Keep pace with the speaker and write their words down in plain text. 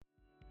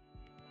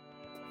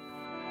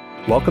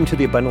Welcome to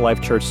the Abundant Life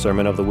Church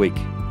Sermon of the Week.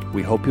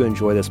 We hope you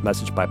enjoy this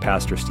message by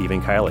Pastor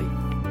Steven Kielley.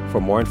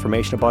 For more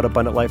information about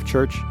Abundant Life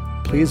Church,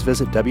 please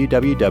visit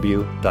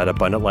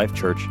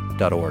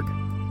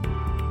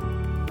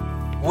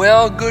www.abundantlifechurch.org.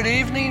 Well, good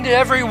evening to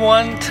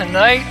everyone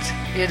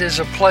tonight. It is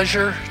a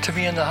pleasure to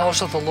be in the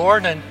house of the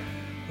Lord, and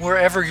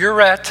wherever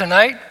you're at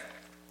tonight,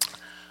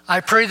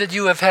 I pray that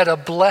you have had a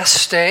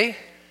blessed day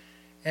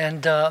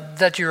and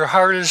that your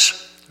heart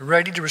is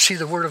ready to receive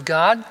the Word of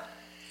God.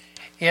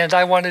 And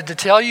I wanted to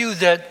tell you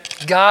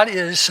that God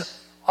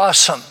is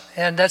awesome,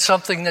 and that's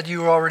something that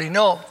you already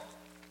know.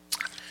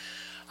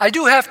 I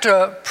do have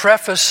to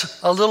preface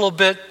a little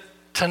bit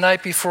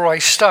tonight before I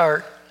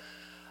start.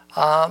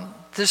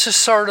 This is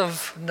sort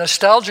of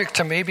nostalgic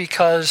to me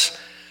because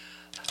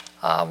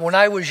when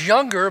I was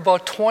younger,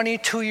 about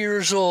 22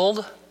 years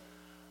old,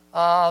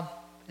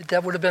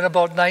 that would have been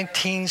about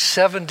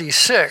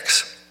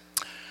 1976,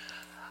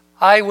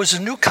 I was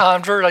a new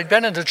convert. I'd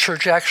been in the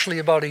church actually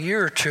about a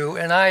year or two,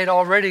 and I had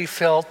already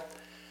felt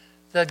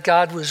that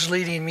God was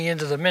leading me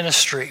into the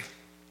ministry.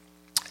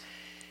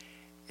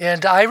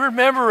 And I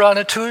remember on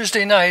a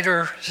Tuesday night,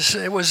 or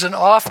it was an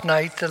off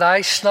night, that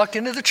I snuck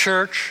into the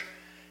church.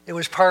 It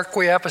was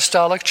Parkway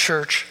Apostolic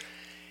Church.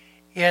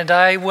 And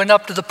I went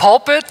up to the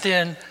pulpit,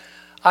 and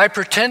I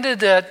pretended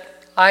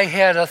that I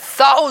had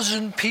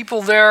 1,000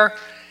 people there,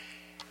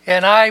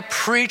 and I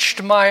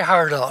preached my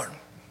heart out.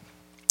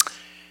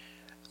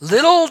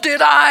 Little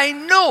did I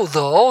know,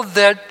 though,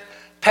 that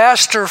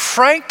Pastor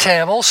Frank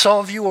Tamil, some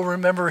of you will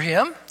remember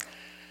him,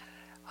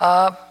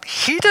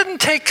 he didn't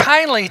take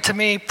kindly to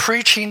me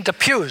preaching to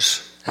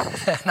pews.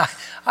 And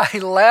I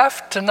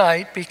laughed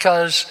tonight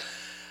because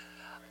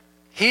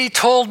he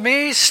told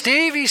me,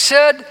 Steve, he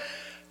said,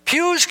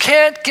 pews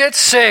can't get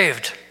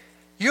saved.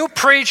 You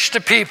preach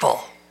to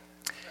people.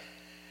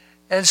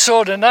 And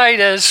so tonight,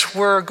 as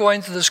we're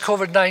going through this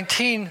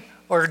COVID-19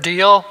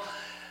 ordeal,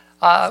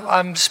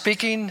 I'm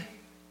speaking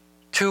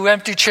to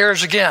empty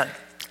chairs again.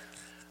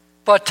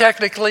 But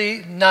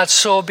technically not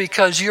so,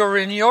 because you're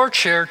in your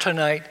chair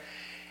tonight.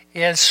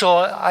 And so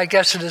I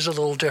guess it is a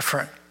little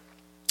different.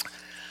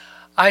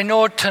 I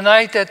know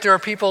tonight that there are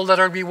people that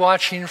are be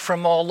watching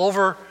from all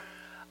over,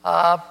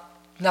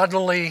 not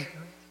only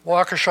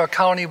Waukesha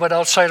County, but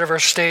outside of our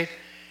state.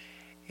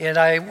 And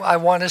I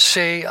want to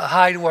say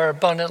hi to our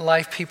Abundant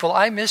Life people.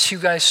 I miss you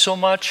guys so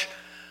much.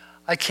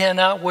 I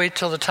cannot wait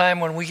till the time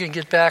when we can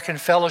get back and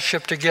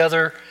fellowship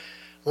together,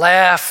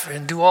 laugh,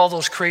 and do all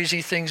those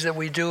crazy things that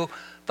we do.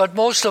 But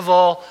most of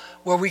all,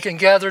 where we can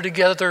gather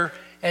together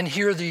and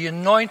hear the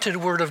anointed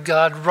Word of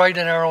God right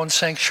in our own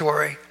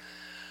sanctuary.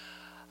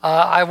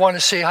 I want to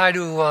say hi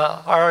to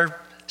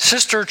our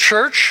sister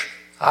church.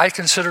 I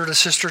consider it a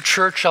sister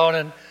church out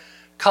in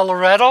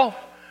Colorado.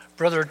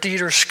 Brother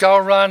Dieter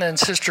Skowron and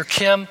Sister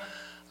Kim.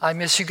 I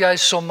miss you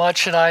guys so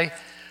much, and I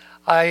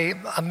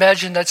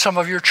imagine that some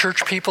of your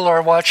church people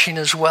are watching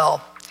as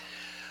well.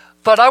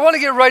 But I want to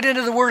get right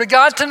into the Word of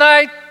God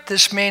tonight.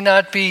 This may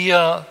not be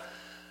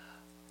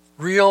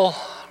real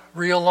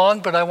long,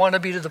 but I want to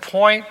be to the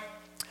point.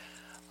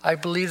 I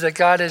believe that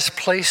God has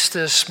placed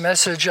this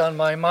message on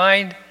my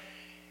mind,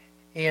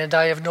 and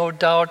I have no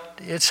doubt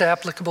it's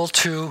applicable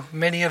to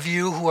many of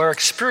you who are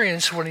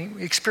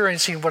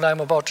experiencing what I'm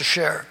about to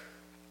share.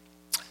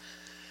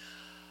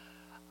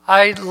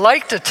 I'd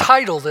like to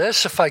title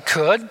this, if I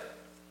could,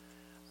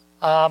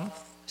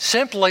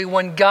 simply,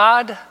 When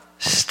God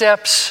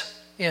Steps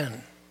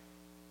In.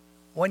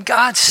 When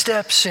God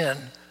steps in.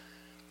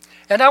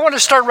 And I want to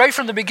start right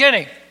from the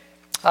beginning.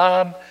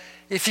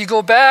 If you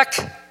go back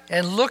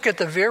and look at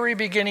the very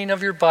beginning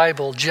of your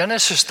Bible,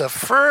 Genesis, the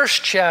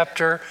first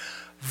chapter,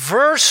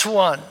 verse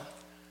 1,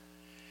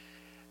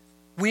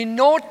 we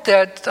note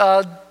that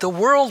the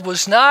world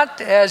was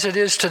not as it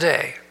is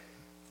today.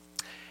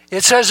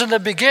 It says in the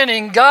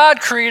beginning,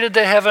 God created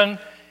the heaven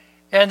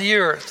and the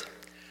earth.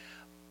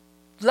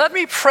 Let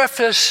me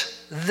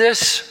preface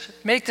this,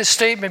 make this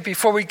statement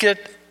before we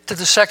get to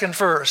the second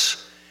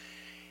verse.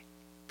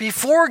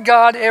 Before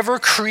God ever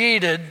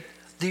created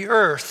the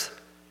earth,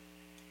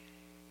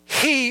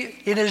 He,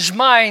 in His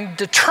mind,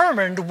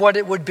 determined what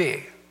it would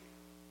be.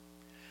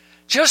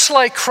 Just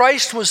like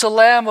Christ was the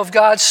Lamb of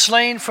God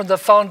slain from the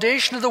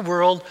foundation of the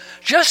world,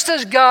 just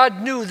as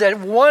God knew that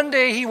one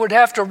day He would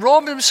have to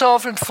robe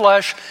Himself in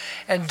flesh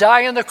and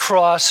die on the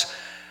cross,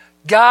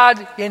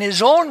 God, in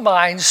His own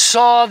mind,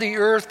 saw the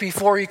earth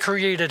before He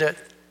created it.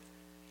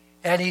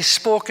 And He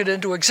spoke it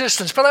into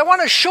existence. But I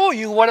want to show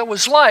you what it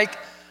was like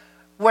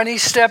when He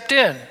stepped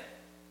in.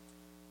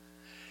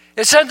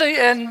 It said,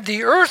 and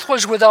the earth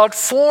was without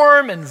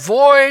form and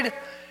void,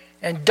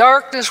 and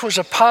darkness was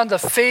upon the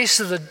face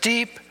of the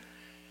deep,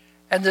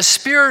 and the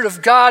Spirit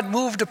of God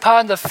moved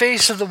upon the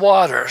face of the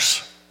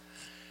waters.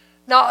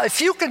 Now, if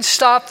you can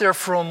stop there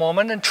for a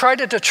moment and try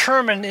to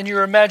determine in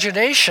your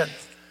imagination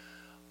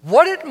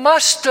what it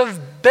must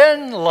have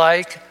been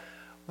like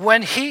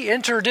when He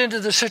entered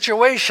into the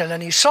situation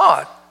and He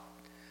saw it.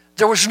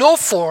 There was no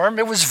form,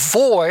 it was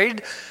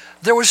void,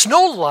 there was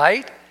no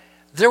light,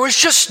 there was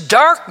just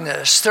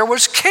darkness, there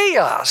was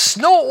chaos,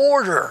 no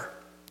order.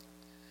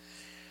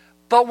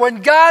 But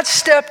when God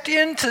stepped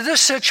into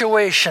this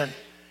situation,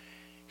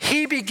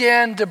 he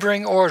began to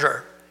bring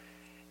order.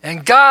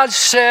 And God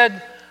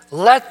said,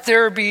 "Let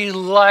there be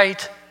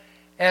light,"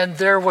 and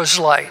there was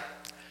light.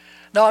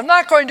 Now, I'm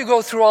not going to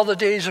go through all the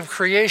days of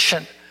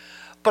creation,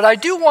 but I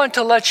do want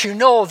to let you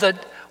know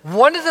that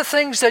one of the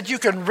things that you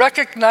can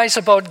recognize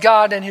about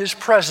God and his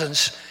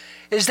presence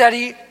is that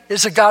he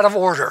is a God of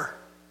order.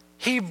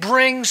 He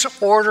brings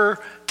order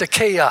to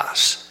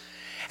chaos.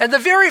 And the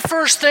very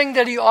first thing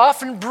that he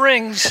often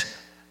brings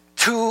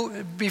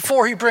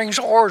before he brings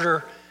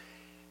order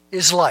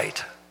is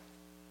light.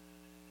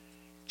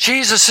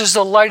 Jesus is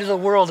the light of the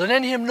world, and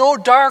in him no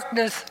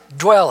darkness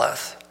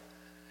dwelleth.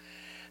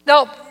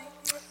 Now,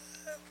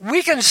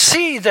 we can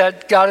see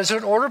that God is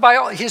in order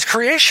by his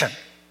creation.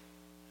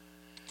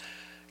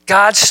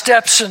 God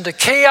steps into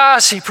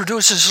chaos, he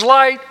produces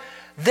light,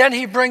 then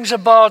he brings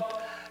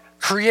about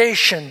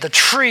creation, the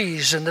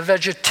trees and the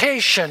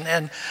vegetation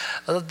and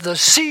the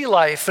sea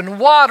life and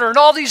water and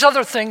all these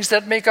other things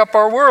that make up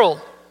our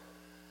world.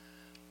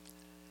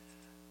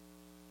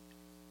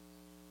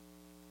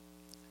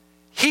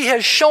 He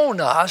has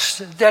shown us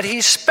that he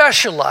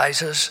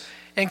specializes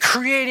in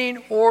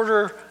creating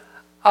order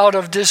out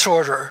of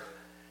disorder.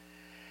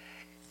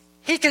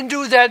 He can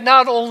do that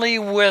not only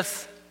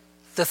with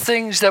the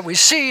things that we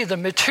see, the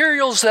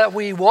materials that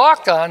we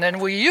walk on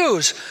and we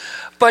use,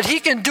 but he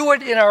can do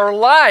it in our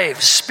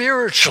lives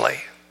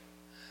spiritually.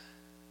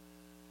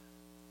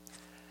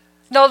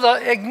 Now, the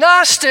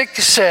agnostic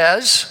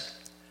says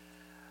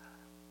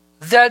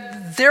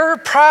that there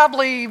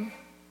probably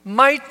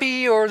might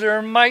be or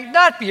there might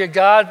not be a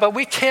God, but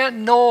we can't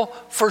know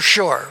for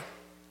sure.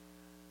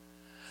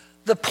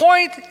 The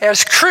point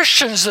as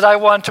Christians that I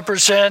want to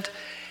present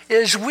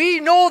is we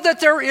know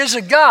that there is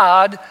a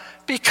God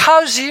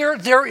because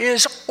there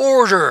is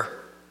order.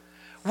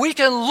 We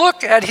can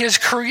look at his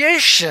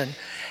creation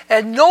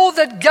and know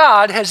that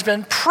God has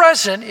been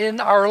present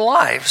in our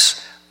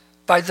lives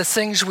by the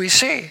things we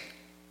see.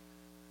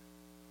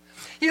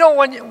 You know,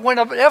 when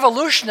an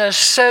evolutionist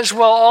says,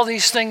 well, all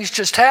these things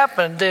just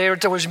happened, there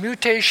was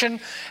mutation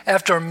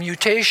after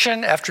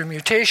mutation after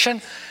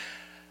mutation,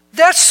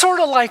 that's sort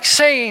of like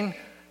saying,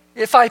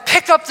 if I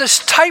pick up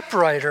this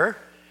typewriter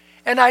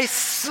and I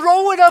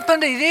throw it up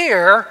into the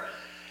air,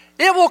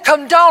 it will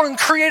come down and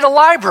create a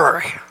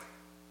library.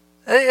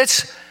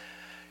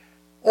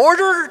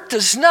 Order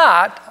does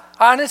not,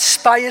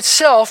 by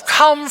itself,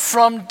 come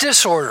from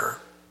disorder.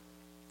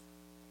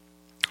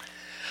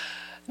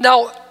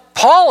 Now,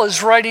 Paul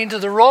is writing to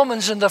the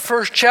Romans in the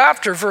first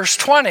chapter, verse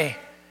 20,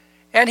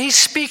 and he's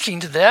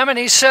speaking to them, and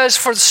he says,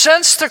 "For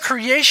since the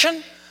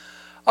creation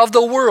of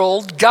the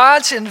world,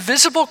 God's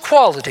invisible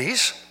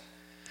qualities,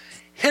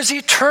 his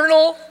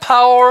eternal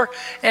power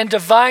and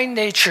divine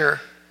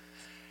nature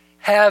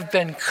have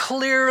been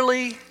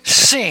clearly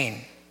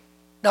seen."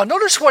 Now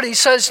notice what he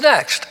says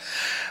next.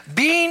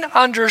 "Being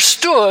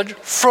understood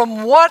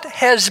from what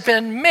has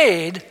been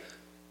made,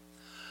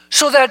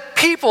 so that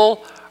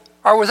people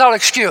are without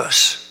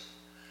excuse."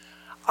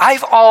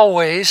 I've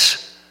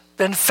always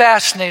been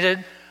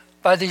fascinated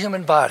by the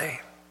human body.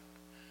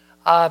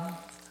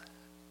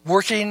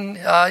 Working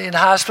in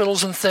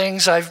hospitals and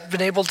things, I've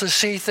been able to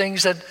see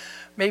things that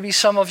maybe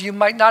some of you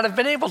might not have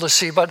been able to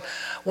see. But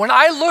when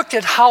I look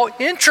at how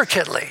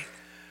intricately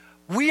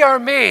we are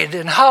made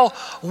and how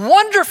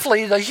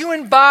wonderfully the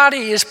human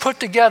body is put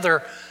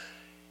together,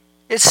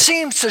 it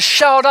seems to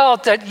shout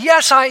out that,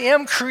 yes, I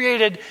am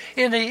created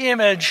in the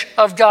image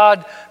of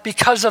God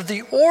because of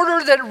the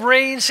order that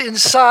reigns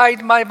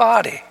inside my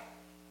body.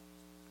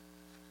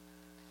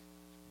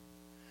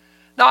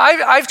 Now,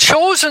 I've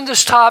chosen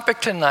this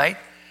topic tonight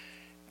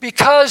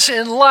because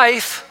in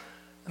life,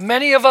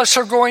 many of us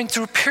are going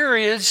through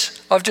periods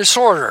of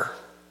disorder.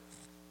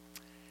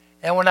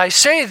 And when I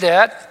say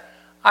that,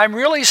 I'm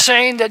really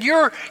saying that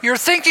you're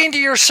thinking to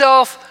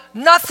yourself,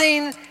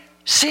 nothing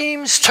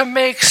seems to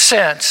make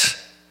sense.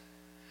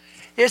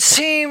 It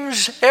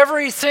seems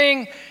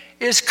everything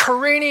is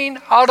careening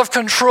out of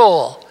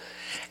control,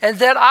 and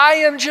that I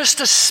am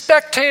just a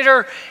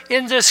spectator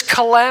in this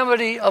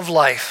calamity of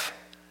life.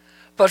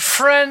 But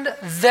friend,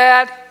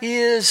 that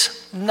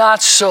is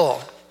not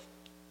so.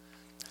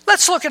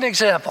 Let's look at an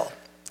example.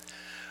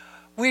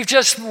 We've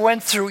just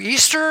went through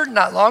Easter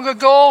not long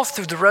ago,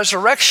 through the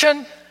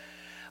resurrection.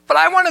 But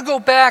I want to go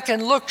back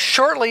and look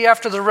shortly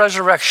after the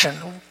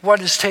resurrection,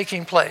 what is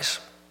taking place.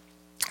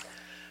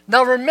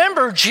 Now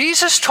remember,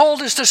 Jesus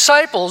told his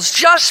disciples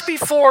just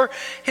before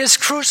his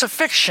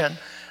crucifixion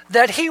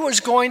that he was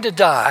going to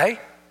die,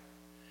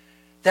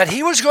 that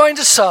he was going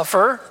to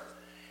suffer,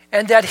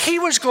 and that he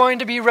was going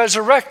to be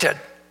resurrected.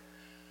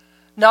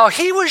 Now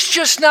he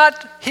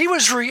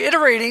was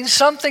reiterating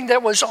something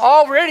that was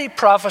already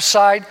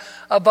prophesied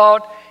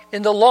about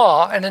in the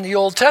law and in the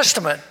Old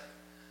Testament.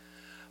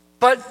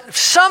 But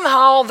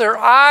somehow their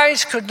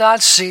eyes could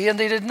not see, and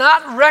they did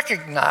not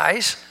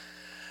recognize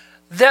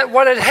that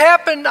what had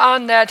happened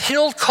on that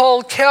hill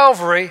called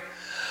Calvary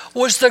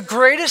was the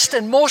greatest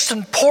and most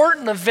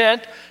important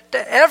event to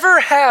ever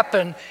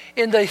happen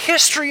in the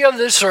history of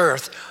this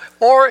earth.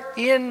 or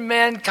in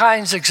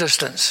mankind's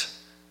existence.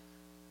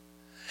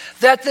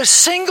 That the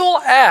single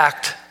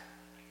act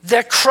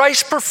that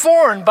Christ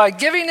performed by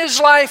giving his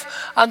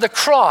life on the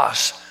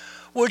cross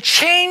would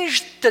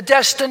change the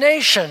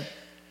destination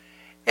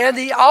and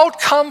the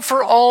outcome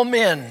for all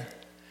men.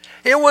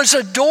 It was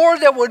a door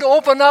that would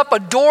open up, a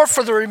door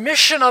for the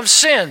remission of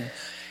sin,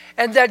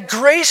 and that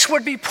grace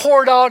would be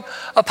poured out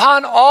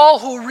upon all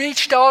who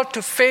reached out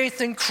to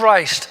faith in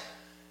Christ.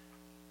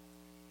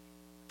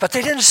 But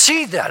they didn't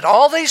see that.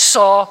 All they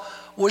saw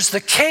was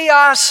the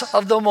chaos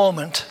of the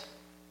moment.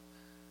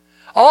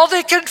 All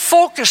they could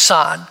focus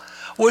on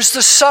was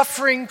the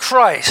suffering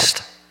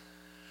Christ,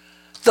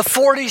 the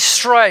 40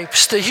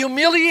 stripes, the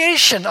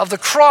humiliation of the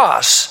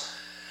cross,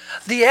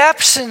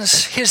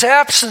 his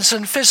absence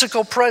and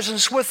physical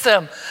presence with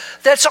them.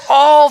 That's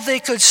all they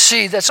could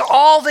see. That's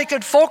all they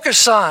could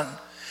focus on.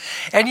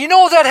 And you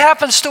know that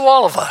happens to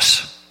all of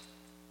us.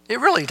 It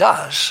really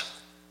does.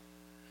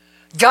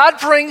 God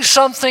brings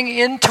something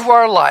into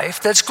our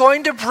life that's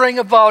going to bring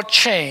about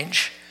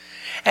change.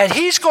 And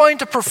he's going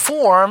to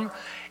perform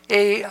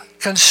a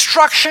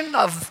construction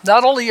of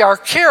not only our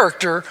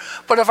character,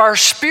 but of our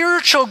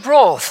spiritual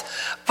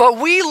growth. But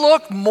we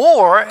look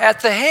more at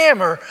the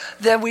hammer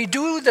than we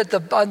do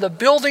on the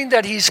building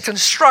that he's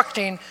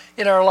constructing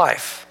in our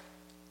life.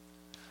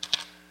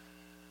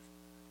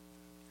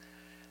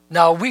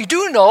 Now, we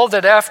do know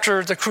that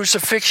after the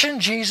crucifixion,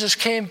 Jesus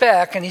came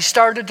back and he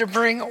started to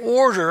bring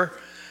order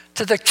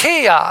to the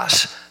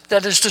chaos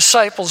that his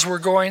disciples were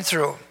going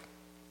through.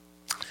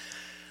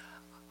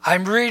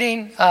 I'm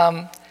reading,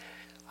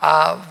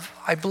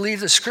 I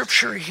believe the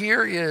scripture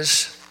here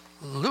is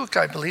Luke,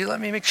 I believe.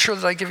 Let me make sure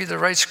that I give you the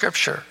right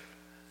scripture.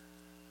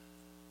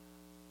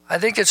 I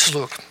think it's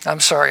Luke. I'm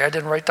sorry, I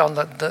didn't write down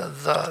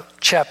the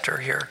chapter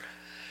here.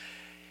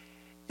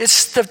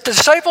 It's the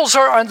disciples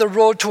are on the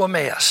road to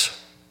Emmaus.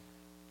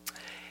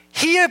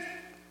 He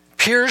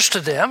appears to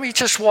them. He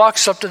just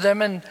walks up to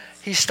them and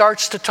he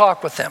starts to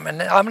talk with them.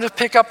 And I'm going to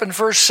pick up in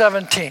verse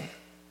 17.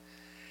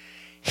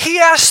 He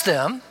asked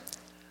them,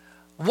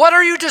 "What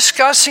are you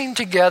discussing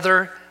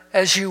together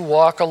as you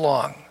walk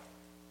along?"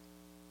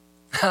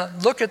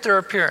 Look at their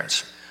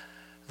appearance.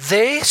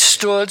 They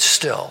stood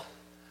still,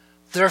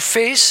 their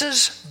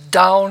faces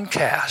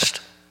downcast.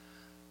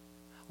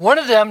 One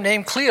of them,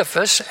 named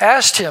Cleophas,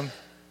 asked him,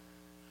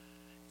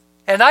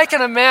 and I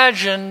can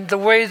imagine the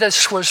way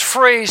this was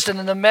phrased and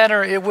in the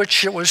manner in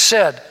which it was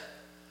said,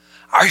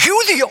 "Are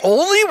you the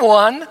only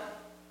one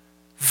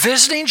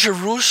visiting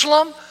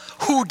Jerusalem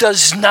who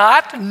does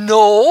not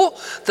know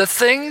the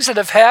things that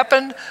have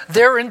happened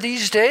there in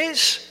these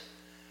days?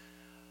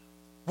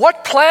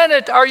 What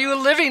planet are you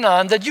living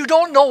on that you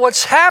don't know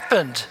what's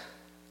happened?"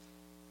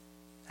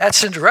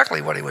 That's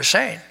indirectly what he was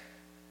saying.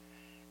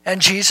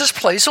 And Jesus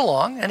plays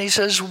along and he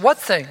says, "What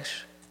things?"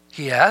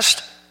 he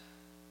asked.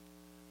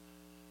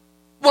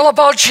 "Well,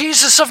 about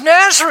Jesus of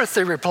Nazareth,"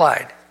 they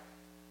replied.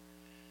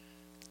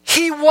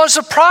 "He was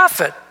a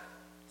prophet."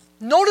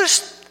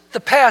 Notice the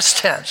past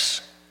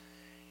tense.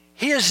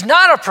 He is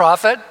not a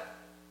prophet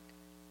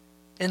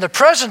in the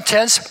present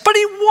tense, but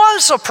he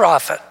was a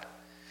prophet.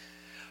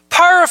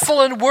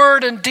 Powerful in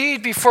word and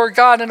deed before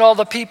God and all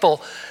the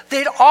people.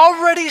 They'd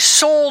already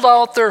sold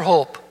out their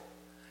hope.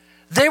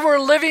 They were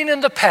living in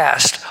the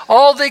past.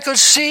 All they could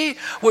see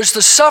was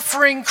the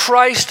suffering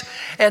Christ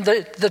and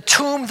the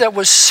tomb that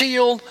was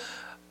sealed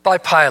by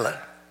Pilate.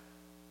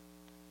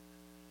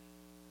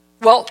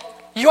 Well,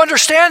 you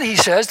understand, he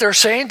says, they're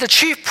saying, the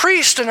chief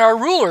priest and our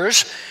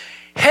rulers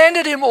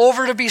handed him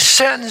over to be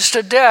sentenced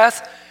to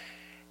death,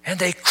 and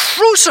they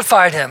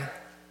crucified him.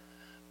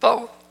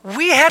 But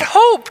we had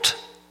hoped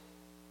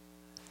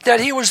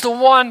that he was the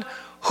one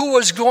who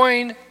was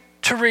going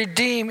to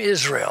redeem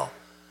Israel.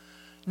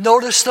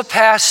 Notice the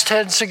past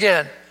tense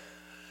again.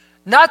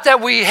 Not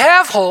that we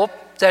have hope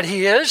that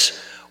he is,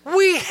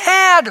 we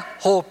had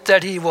hope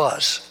that he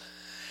was.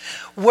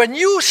 When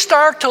you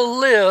start to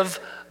live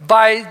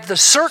by the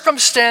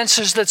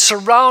circumstances that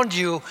surround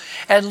you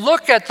and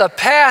look at the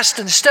past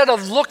instead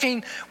of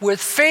looking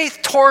with faith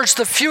towards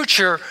the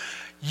future,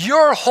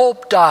 your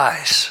hope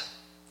dies.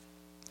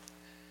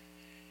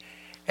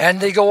 And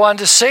they go on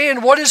to say,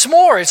 and what is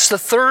more, it's the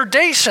third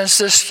day since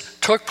this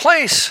took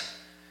place.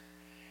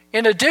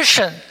 In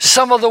addition,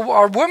 some of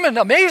our women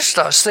amazed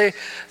us.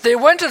 They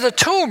went to the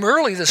tomb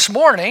early this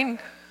morning,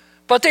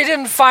 but they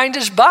didn't find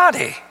his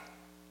body.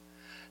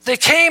 They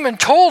came and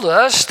told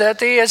us that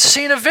they had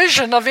seen a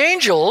vision of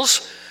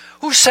angels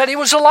who said he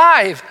was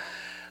alive.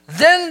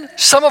 Then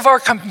some of our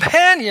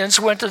companions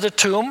went to the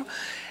tomb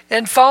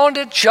and found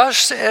it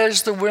just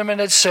as the women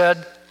had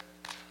said,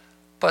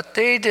 but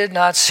they did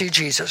not see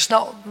Jesus.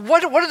 Now,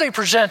 what are they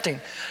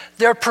presenting?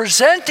 They're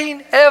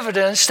presenting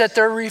evidence that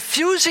they're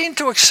refusing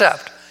to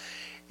accept.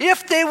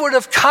 If they would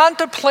have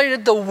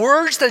contemplated the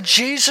words that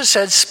Jesus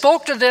had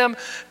spoke to them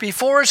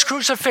before his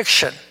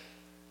crucifixion,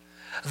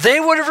 they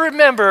would have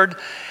remembered,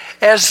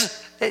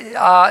 as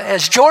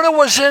Jonah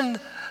was in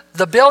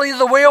the belly of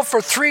the whale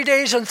for 3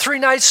 days and 3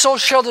 nights, so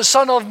shall the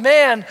Son of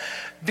Man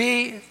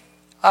be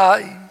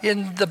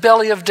in the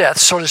belly of death,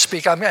 so to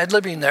speak. I'm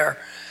living there.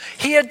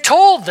 He had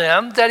told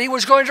them that he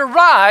was going to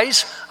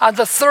rise on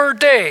the third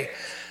day.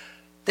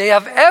 They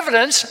have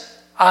evidence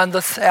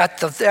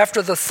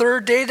after the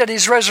third day that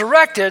he's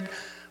resurrected,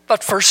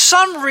 but for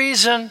some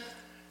reason,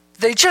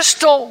 they just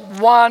don't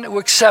want to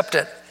accept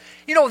it.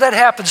 You know, that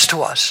happens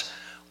to us.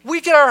 We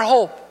get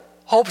our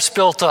hopes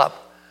built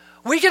up.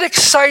 We get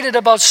excited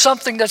about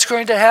something that's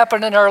going to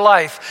happen in our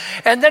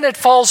life, and then it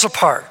falls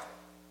apart.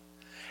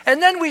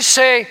 And then we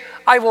say,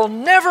 I will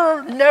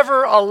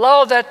never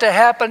allow that to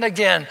happen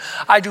again.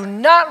 I do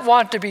not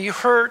want to be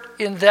hurt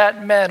in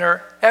that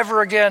manner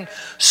ever again,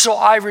 so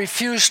I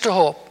refuse to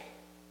hope.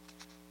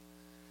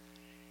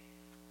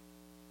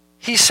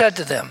 He said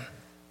to them,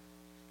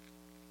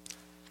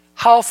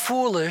 how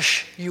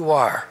foolish you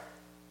are,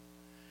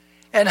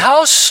 and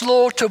how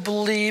slow to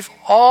believe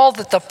all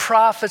that the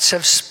prophets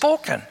have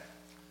spoken.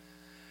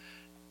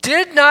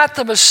 Did not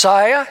the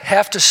Messiah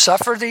have to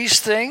suffer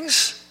these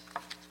things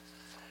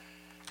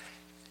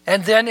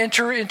and then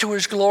enter into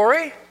his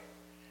glory?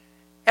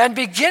 And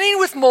beginning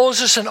with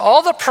Moses and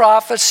all the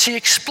prophets, he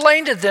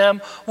explained to them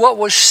what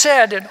was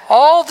said in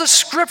all the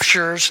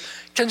scriptures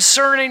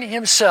concerning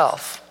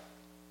himself.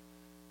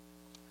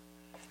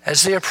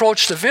 As they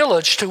approached the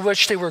village to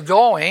which they were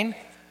going,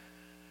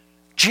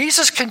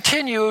 Jesus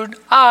continued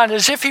on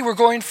as if he were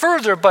going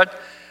further, but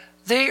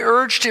they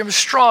urged him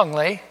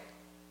strongly,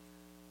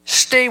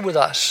 stay with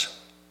us,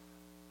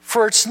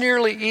 for it's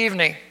nearly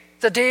evening.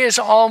 The day is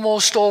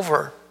almost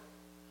over.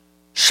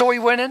 So he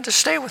went in to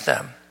stay with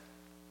them.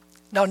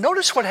 Now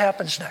notice what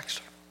happens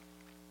next.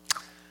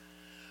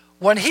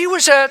 When he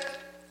was at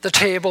the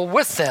table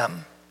with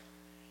them,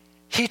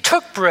 he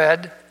took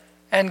bread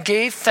and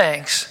gave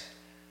thanks,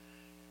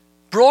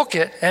 broke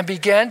it, and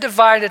began to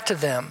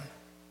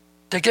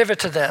give it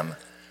to them.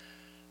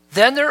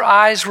 Then their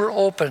eyes were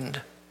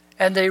opened,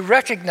 and they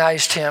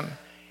recognized him,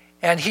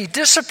 and he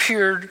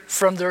disappeared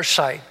from their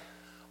sight.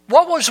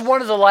 What was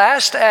one of the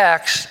last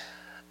acts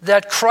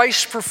that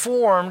Christ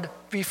performed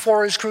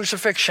before his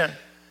crucifixion?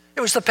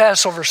 It was the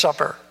Passover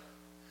supper.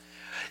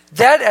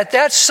 At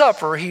that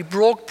supper, he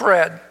broke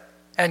bread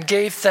and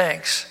gave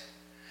thanks.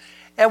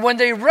 And when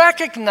they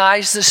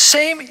recognized the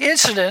same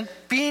incident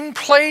being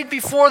played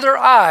before their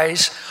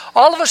eyes,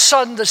 all of a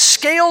sudden the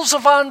scales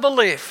of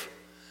unbelief,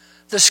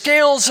 the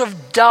scales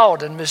of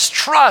doubt and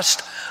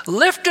mistrust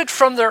lifted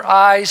from their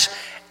eyes,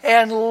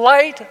 and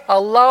light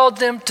allowed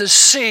them to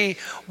see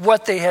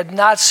what they had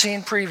not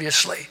seen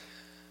previously.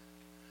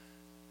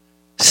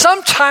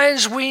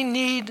 Sometimes we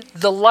need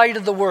the light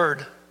of the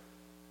Word.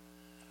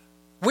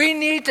 We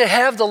need to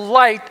have the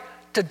light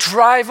to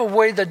drive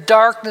away the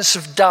darkness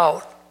of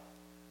doubt.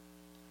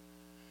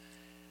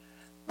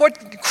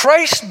 What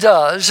Christ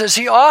does is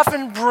he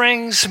often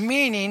brings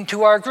meaning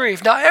to our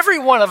grief. Now, every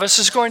one of us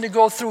is going to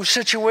go through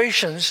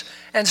situations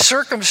and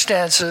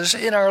circumstances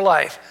in our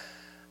life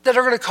that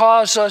are going to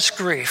cause us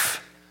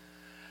grief,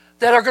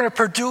 that are going to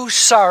produce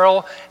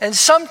sorrow, and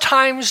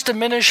sometimes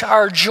diminish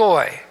our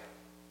joy.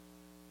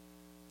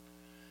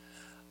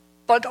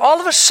 But all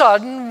of a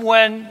sudden,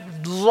 when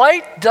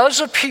light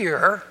does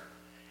appear,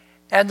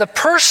 and the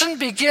person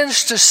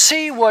begins to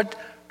see what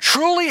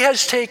truly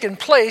has taken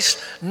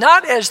place,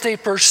 not as they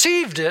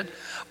perceived it,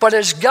 but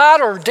as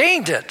God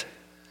ordained it,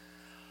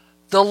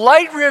 the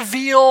light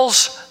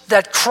reveals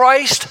that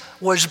Christ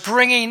was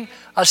bringing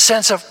a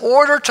sense of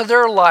order to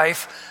their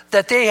life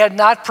that they had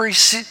not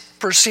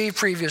perceived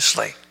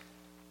previously.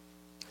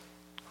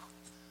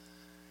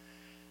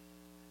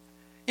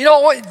 You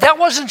know, that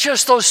wasn't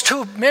just those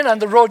two men on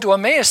the road to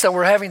Emmaus that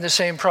were having the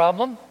same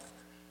problem.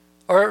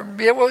 Or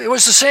it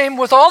was the same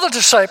with all the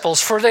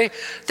disciples, for they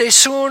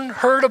soon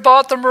heard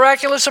about the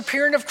miraculous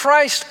appearing of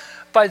Christ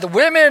by the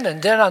women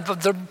and then on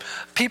the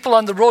people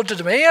on the road to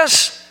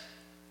Emmaus.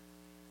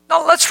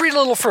 Now let's read a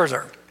little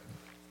further.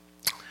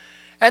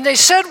 And they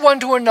said one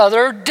to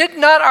another, did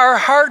not our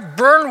heart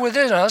burn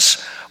within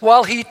us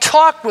while he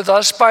talked with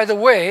us by the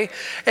way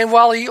and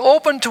while he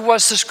opened to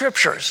us the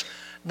scriptures?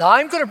 Now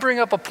I'm going to bring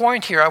up a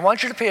point here. I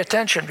want you to pay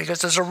attention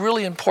because it's a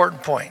really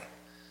important point.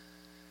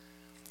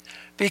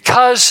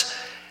 Because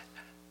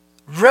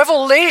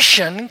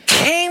revelation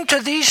came to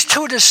these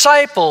two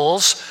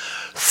disciples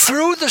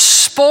through the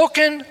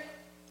spoken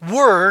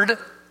word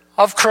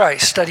of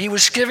Christ that he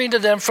was giving to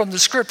them from the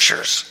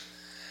scriptures.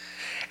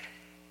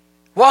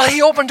 While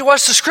he opened to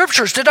us the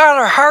scriptures, did not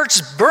our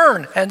hearts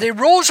burn? And they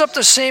rose up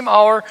the same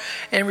hour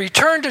and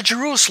returned to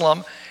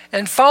Jerusalem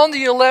and found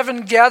the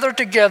 11 gathered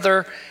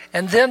together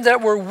and them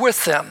that were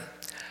with them,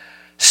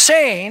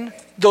 saying,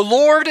 the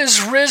Lord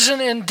is risen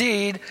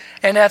indeed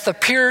and hath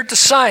appeared to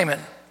Simon.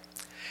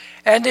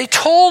 And they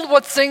told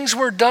what things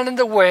were done in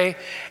the way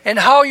and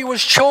how he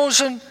was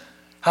chosen,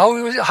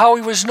 how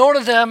he was known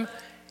to them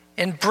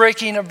in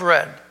breaking of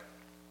bread.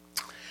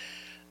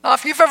 Now,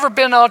 if you've ever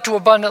been out to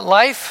Abundant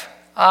Life,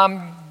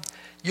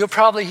 you'll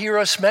probably hear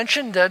us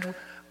mention that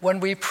when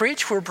we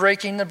preach, we're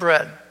breaking the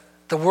bread.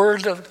 The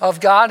word of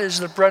God is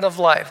the bread of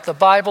life. The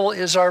Bible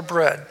is our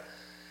bread.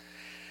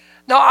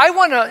 Now, I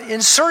want to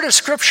insert a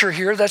scripture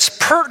here that's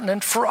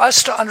pertinent for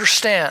us to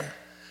understand.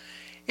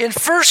 In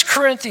 1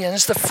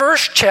 Corinthians, the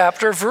first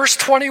chapter, verse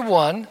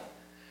 21,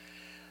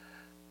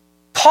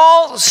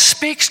 Paul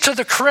speaks to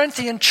the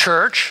Corinthian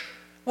church,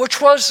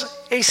 which was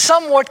a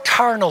somewhat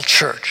carnal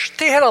church.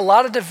 They had a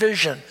lot of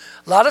division,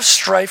 a lot of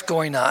strife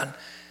going on.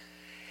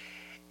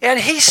 And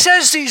he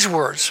says these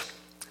words,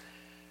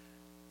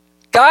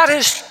 God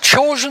has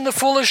chosen the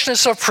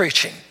foolishness of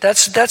preaching.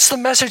 That's the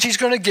message he's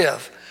going to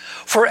give.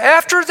 For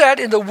after that,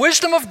 in the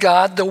wisdom of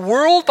God, the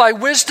world by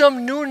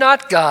wisdom knew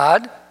not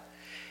God.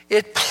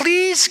 It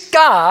pleased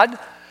God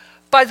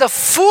by the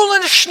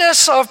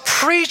foolishness of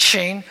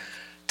preaching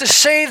to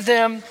save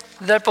them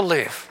that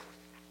believe.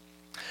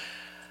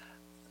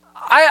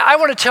 I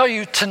want to tell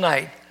you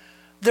tonight,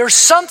 there's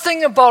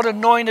something about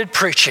anointed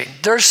preaching.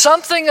 There's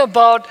something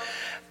about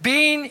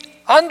being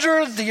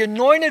under the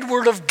anointed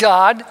word of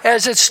God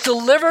as it's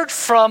delivered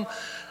from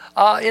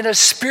in a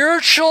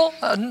spiritual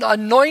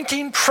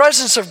anointing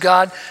presence of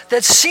God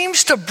that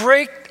seems to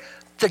break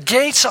the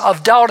gates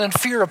of doubt and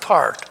fear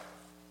apart.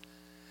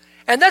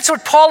 And that's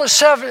what Paul is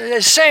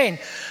saying.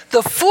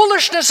 The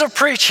foolishness of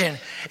preaching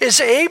is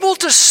able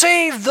to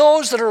save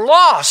those that are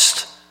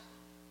lost.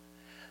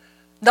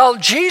 Now,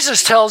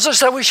 Jesus tells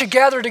us that we should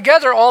gather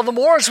together all the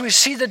more as we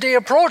see the day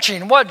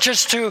approaching. What,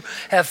 just to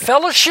have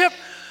fellowship?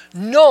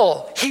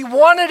 No, he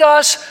wanted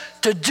us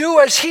to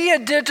do as he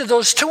did to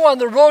those two on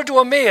the road to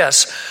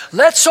Emmaus.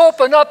 Let's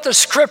open up the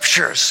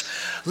scriptures.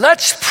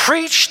 Let's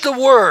preach the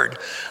word.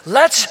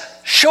 Let's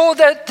show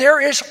that there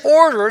is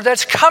order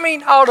that's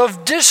coming out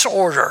of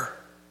disorder.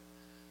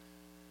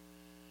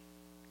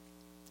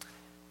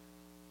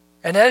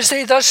 And as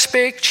they thus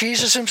spake,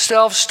 Jesus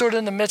himself stood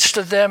in the midst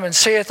of them and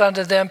saith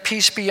unto them,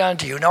 Peace be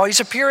unto you. Now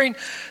he's appearing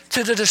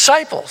to the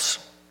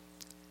disciples.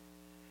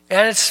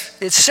 And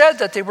it's said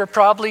that they were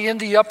probably in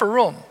the upper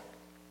room.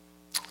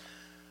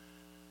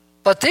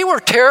 But they were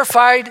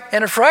terrified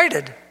and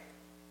affrighted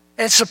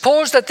and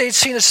supposed that they'd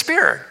seen a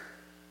spirit.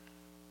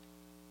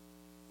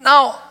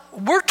 Now,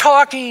 we're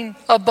talking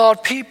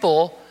about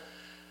people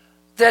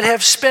that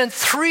have spent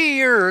 3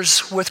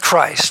 years with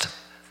Christ.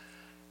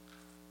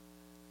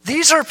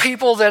 These are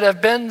people that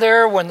have been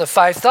there when the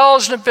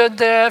 5,000 have been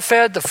there,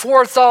 fed, the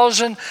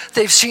 4,000.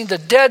 They've seen the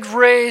dead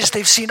raised.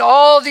 They've seen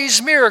all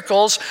these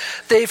miracles.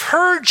 They've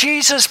heard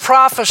Jesus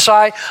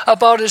prophesy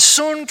about his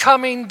soon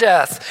coming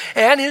death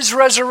and his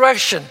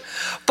resurrection.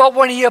 But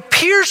when he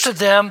appears to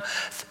them,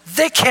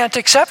 they can't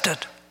accept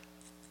it.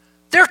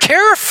 They're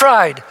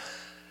terrified.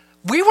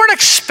 We weren't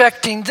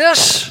expecting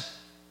this.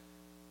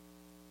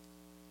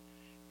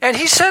 And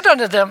he said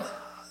unto them,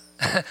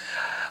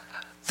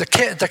 the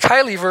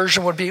Kielley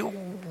version would be,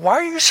 why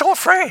are you so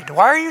afraid?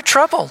 Why are you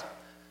troubled?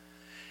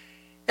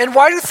 And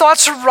why do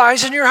thoughts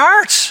arise in your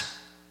hearts?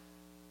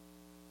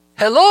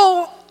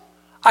 Hello?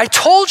 I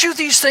told you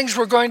these things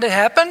were going to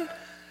happen.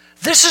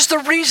 This is the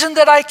reason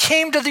that I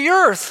came to the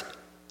earth.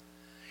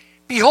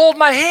 Behold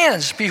my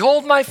hands,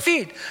 behold my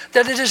feet,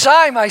 that it is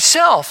I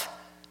myself.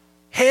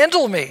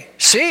 Handle me,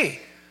 see.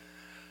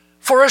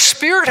 For a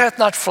spirit hath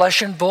not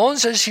flesh and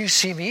bones, as you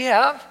see me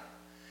have.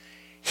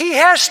 He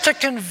has to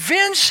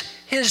convince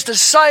his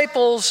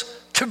disciples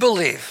to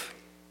believe.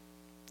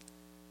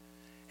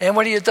 And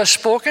when he had thus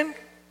spoken,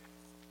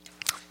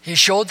 he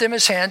showed them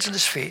his hands and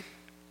his feet.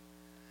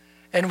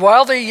 And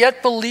while they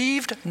yet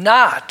believed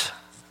not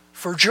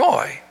for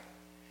joy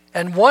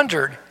and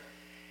wondered,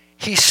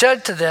 he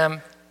said to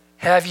them,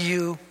 Have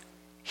you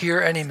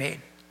here any meat?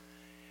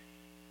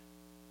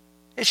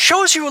 It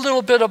shows you a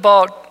little bit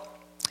about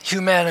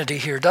humanity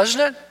here,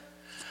 doesn't it?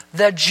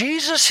 That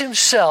Jesus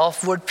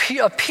himself would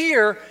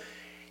appear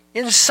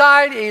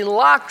inside a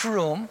locked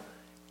room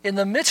in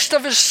the midst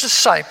of his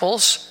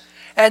disciples,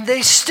 and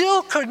they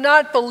still could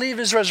not believe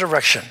his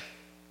resurrection.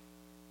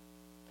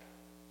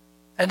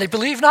 And they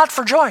believed not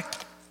for joy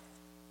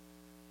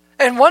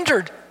and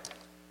wondered.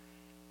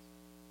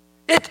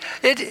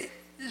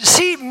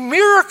 See,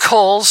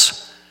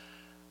 miracles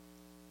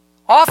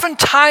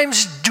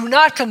oftentimes do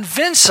not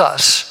convince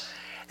us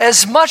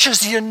as much as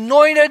the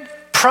anointed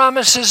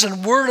promises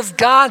and word of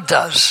God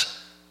does.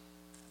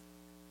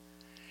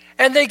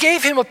 And they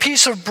gave him a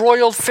piece of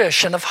broiled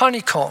fish and of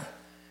honeycomb.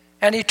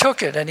 And he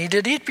took it and he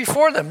did eat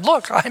before them.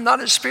 Look, I'm not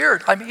a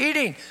spirit. I'm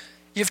eating.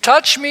 You've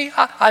touched me.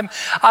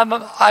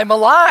 I'm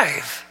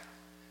alive.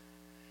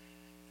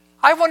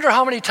 I wonder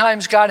how many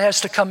times God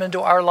has to come into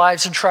our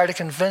lives and try to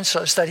convince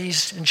us that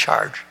he's in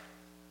charge.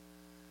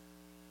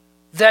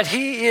 That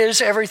he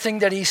is everything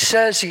that he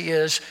says he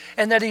is,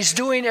 and that he's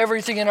doing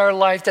everything in our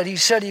life that he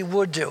said he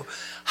would do.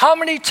 How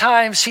many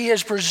times he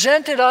has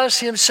presented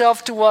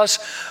himself to us,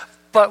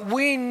 but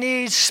we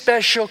need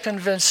special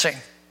convincing.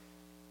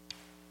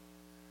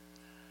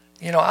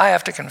 You know, I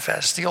have to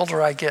confess, the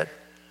older I get,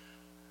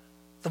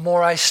 the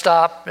more I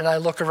stop and I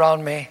look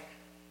around me.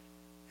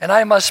 And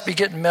I must be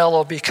getting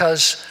mellow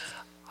because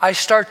I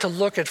start to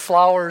look at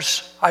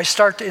flowers.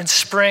 In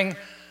spring,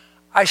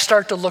 I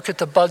start to look at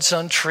the buds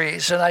on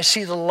trees, and I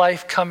see the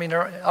life coming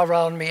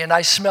around me, and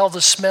I smell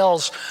the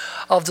smells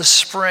of the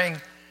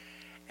spring.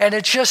 And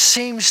it just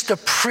seems to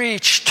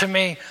preach to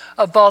me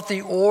about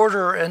the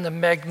order and the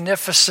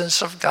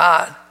magnificence of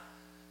God.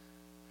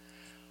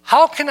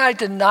 How can I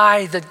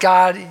deny that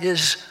God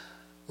is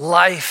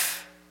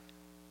life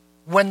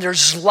when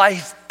there's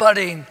life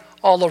budding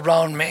all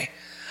around me?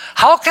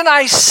 How can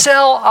I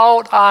sell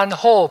out on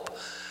hope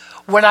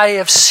when I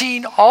have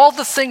seen all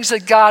the things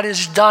that God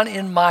has done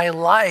in my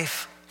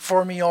life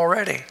for me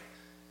already?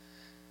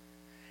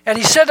 And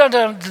he said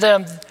unto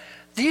them,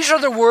 these are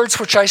the words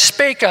which I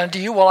spake unto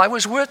you while I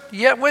was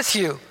yet with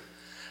you,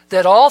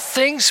 that all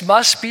things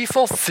must be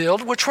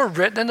fulfilled which were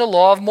written in the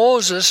law of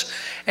Moses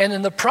and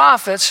in the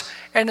prophets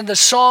and in the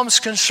Psalms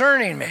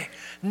concerning me.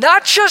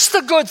 Not just the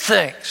good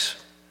things.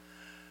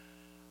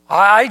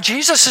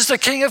 Jesus is the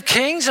King of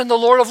Kings and the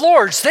Lord of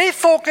Lords. They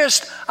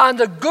focused on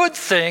the good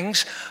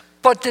things,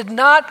 but did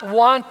not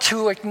want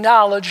to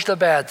acknowledge the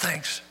bad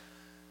things.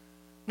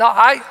 Now,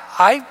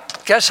 I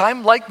guess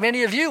I'm like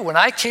many of you. When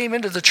I came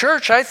into the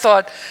church, I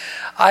thought,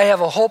 I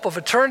have a hope of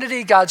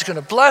eternity. God's going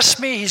to bless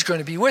me. He's going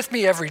to be with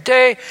me every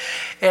day.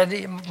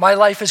 And my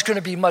life is going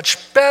to be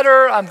much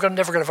better. I'm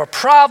never going to have a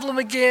problem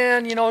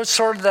again. It's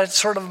sort of that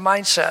sort of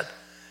mindset.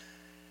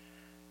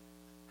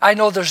 I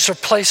know there's a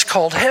place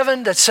called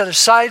heaven that's set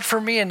aside for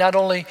me, and not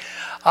only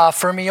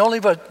for me only,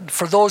 but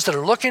for those that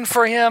are looking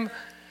for him.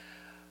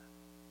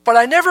 But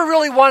I never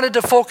really wanted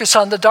to focus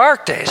on the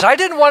dark days. I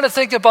didn't want to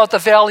think about the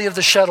valley of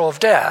the shadow of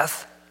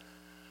death.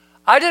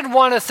 I didn't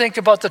want to think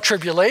about the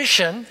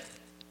tribulation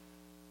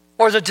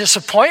or the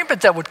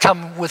disappointment that would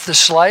come with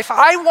this life.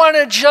 I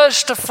wanted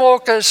just to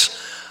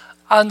focus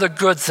on the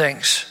good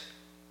things.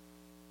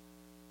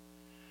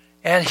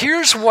 And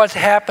here's what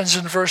happens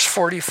in verse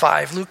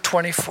 45, Luke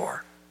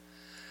 24.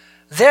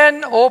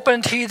 Then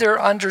opened he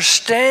their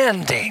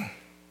understanding,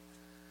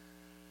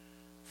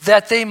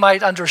 that they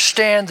might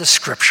understand the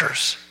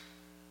scriptures.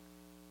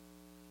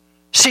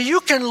 See, you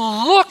can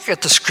look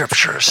at the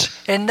scriptures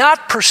and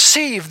not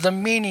perceive the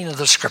meaning of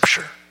the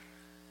scripture.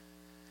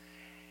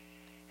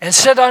 And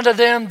said unto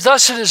them,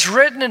 thus it is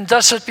written, and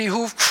thus it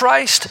behooved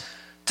Christ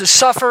to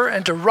suffer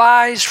and to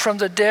rise from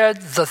the dead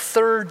the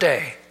third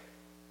day,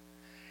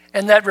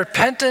 and that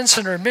repentance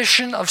and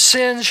remission of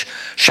sins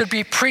should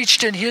be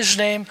preached in his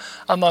name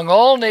among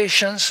all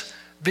nations,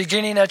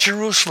 beginning at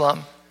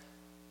Jerusalem.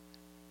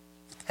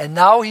 And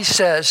now he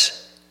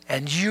says,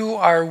 and you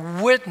are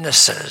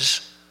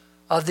witnesses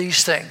of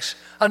these things.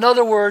 In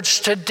other words,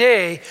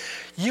 today,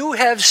 you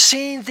have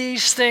seen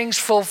these things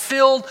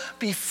fulfilled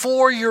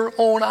before your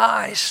own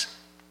eyes.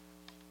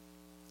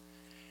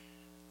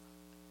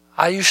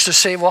 I used to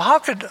say, well, how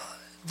could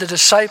the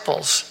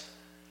disciples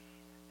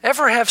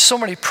ever have so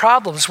many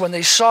problems when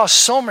they saw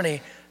so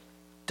many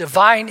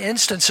divine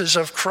instances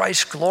of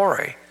Christ's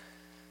glory?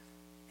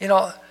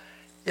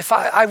 If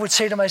I would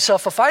say to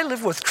myself, if I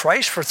lived with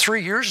Christ for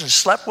 3 years and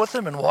slept with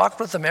him and walked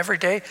with him every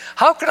day,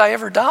 how could I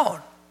ever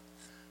doubt?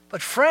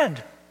 But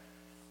friend,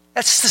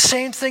 that's the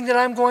same thing that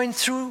I'm going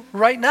through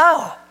right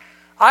now.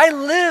 I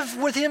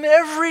live with him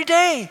every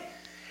day.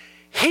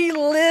 He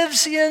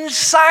lives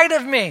inside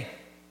of me.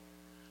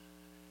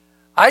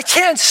 I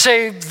can't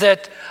say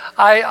that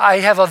I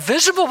have a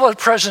visible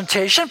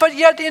presentation, but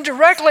yet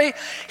indirectly,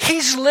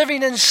 he's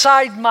living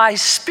inside my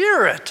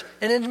spirit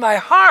and in my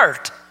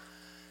heart.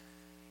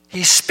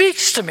 He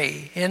speaks to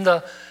me in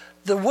the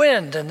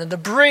wind and in the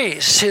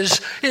breeze.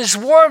 His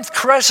warmth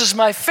caresses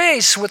my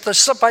face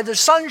by the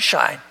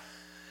sunshine.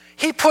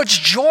 He puts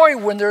joy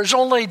when there's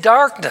only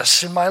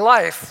darkness in my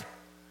life.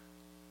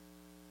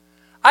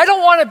 I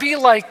don't want to be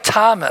like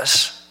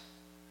Thomas.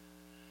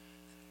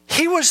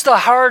 He was the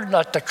hard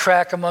nut to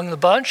crack among the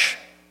bunch.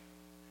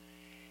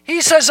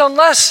 He says,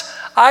 unless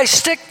I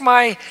stick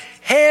my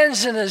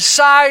hands in his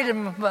side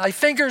and my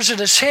fingers in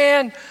his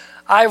hand,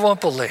 I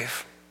won't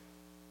believe.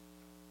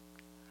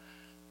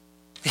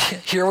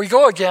 Here we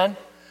go again.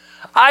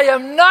 I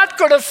am not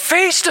going to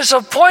face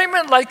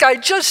disappointment like I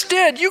just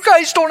did. You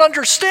guys don't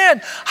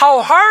understand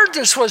how hard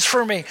this was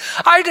for me.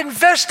 I'd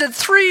invested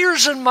 3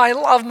 years of my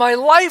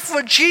life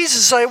with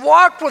Jesus. I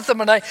walked with him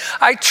and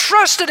I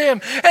trusted him.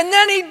 And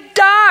then he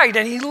died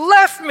and he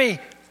left me.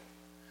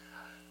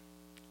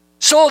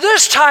 So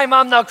this time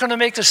I'm not going to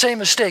make the same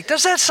mistake.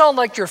 Does that sound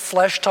like your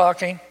flesh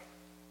talking?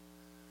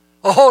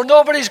 Oh,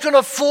 nobody's going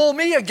to fool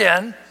me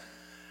again.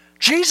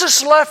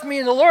 Jesus left me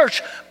in the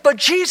lurch, but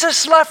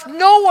Jesus left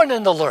no one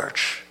in the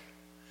lurch.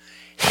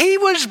 He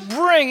was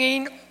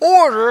bringing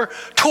order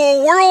to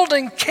a world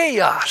in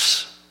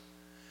chaos.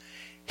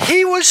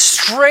 He was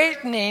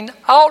straightening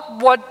out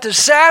what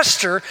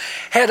disaster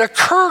had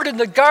occurred in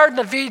the Garden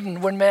of Eden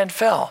when man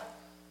fell.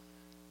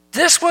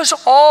 This was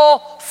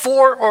all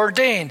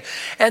foreordained.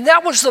 And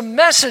that was the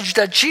message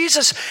that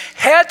Jesus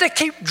had to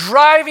keep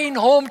driving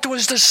home to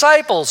his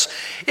disciples.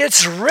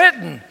 It's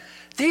written.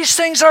 These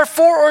things are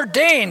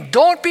foreordained.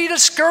 Don't be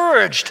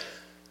discouraged.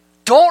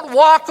 Don't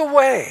walk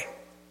away.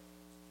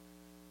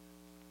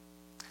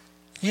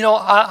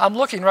 I'm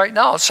looking right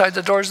now outside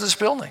the doors of this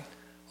building.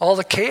 All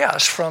the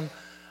chaos from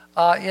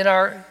in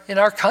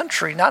our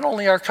country, not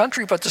only our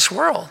country, but this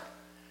world.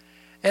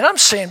 And I'm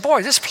saying,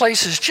 boy, this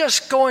place is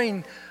just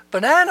going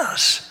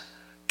bananas.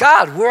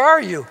 God, where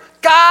are you?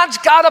 God's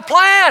got a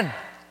plan.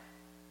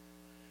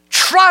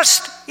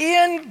 Trust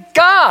in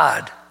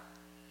God.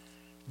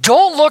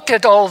 Don't look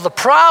at all the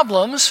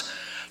problems.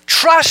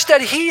 Trust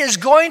that he is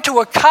going to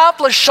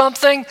accomplish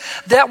something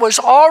that was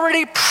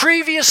already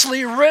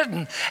previously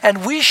written,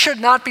 and we should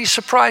not be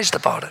surprised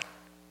about it.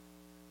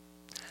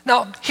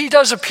 Now, he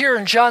does appear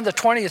in John the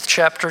 20th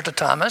chapter to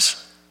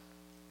Thomas.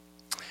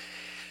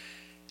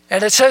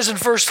 And it says in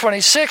verse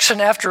 26,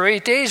 and after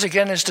 8 days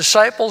again his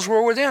disciples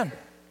were within,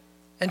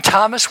 and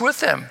Thomas with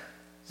them.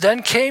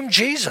 Then came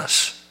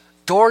Jesus,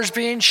 doors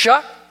being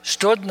shut,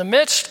 stood in the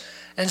midst,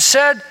 and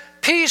said,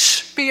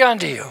 Peace be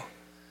unto you.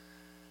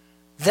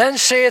 Then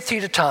saith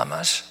he to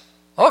Thomas,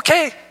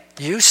 Okay,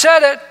 you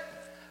said it.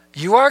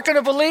 You aren't going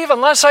to believe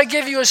unless I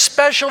give you a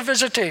special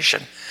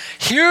visitation.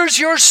 Here's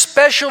your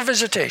special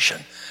visitation.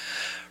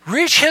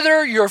 Reach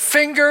hither your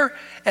finger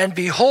and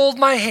behold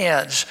my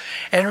hands,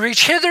 and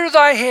reach hither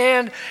thy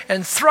hand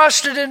and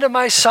thrust it into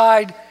my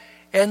side.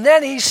 And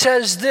then he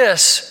says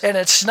this, and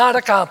it's not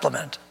a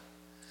compliment.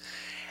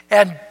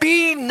 And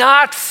be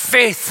not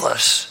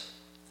faithless,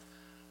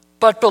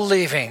 but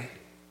believing.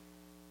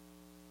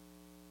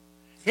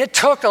 It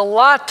took a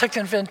lot to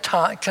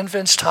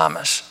convince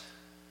Thomas.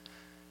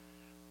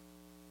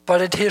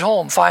 But it hit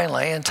home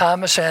finally, and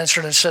Thomas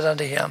answered and said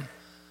unto him,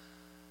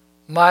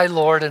 My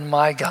Lord and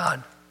my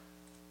God.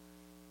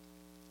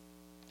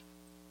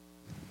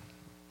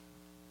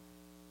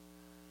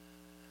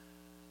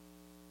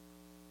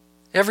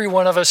 Every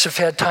one of us have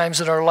had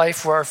times in our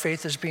life where our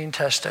faith is being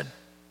tested.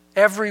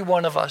 Every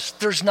one of us.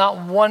 There's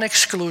not one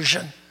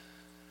exclusion.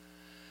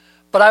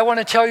 But I want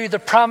to tell you the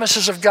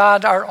promises of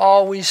God are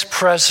always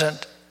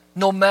present,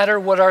 no matter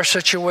what our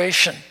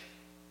situation.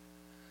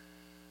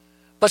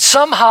 But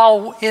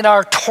somehow in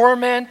our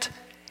torment,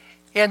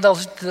 in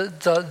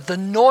the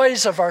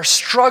noise of our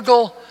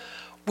struggle,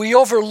 we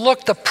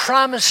overlook the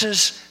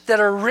promises that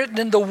are written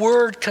in the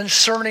Word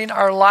concerning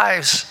our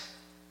lives.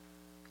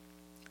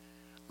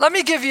 Let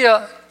me give you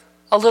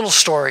a little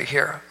story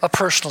here, a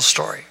personal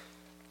story.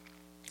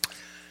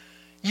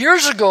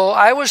 Years ago,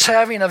 I was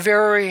having a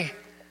very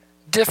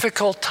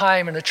difficult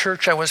time in the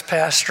church I was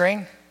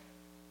pastoring.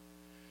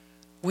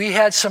 We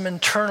had some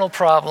internal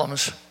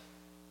problems.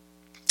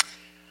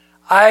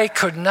 I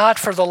could not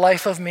for the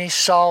life of me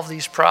solve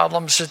these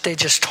problems. They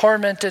just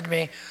tormented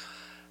me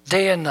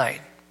day and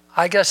night.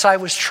 I guess I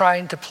was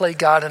trying to play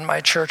God in my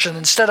church, and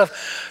instead of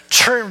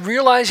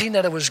realizing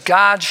that it was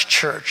God's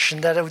church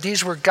and that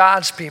these were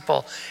God's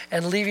people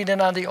and leaving it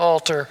on the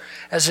altar,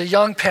 as a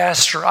young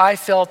pastor, I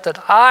felt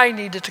that I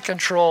needed to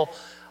control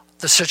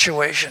the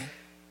situation.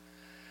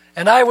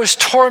 And I was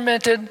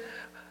tormented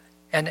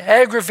and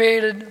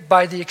aggravated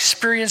by the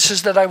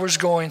experiences that I was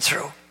going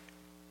through.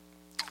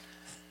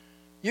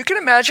 You can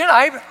imagine,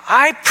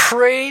 I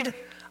prayed,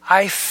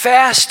 I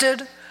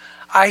fasted,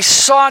 I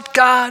sought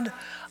God,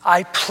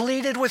 I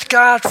pleaded with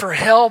God for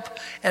help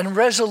and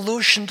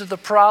resolution to the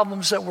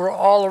problems that were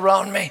all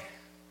around me.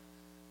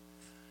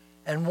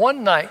 And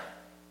one night,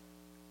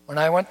 when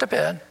I went to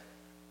bed,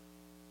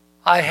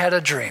 I had a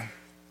dream.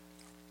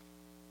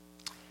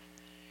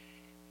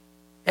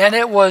 And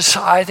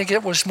I think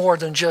it was more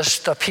than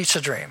just a pizza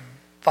dream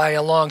by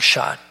a long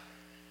shot.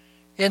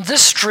 In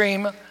this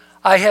dream,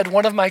 I had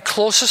one of my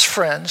closest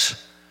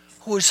friends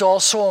who is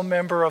also a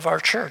member of our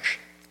church.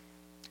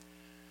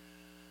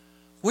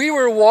 We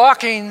were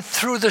walking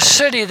through the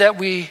city that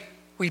we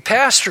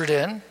pastored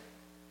in,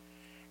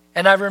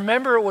 and I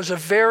remember it was a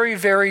very,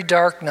 very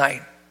dark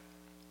night.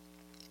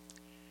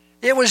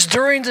 It was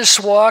during this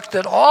walk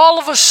that all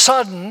of a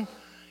sudden,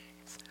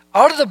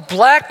 out of the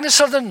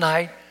blackness of the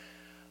night,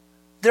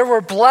 there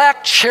were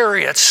black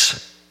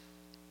chariots.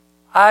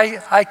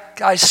 I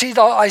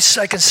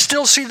can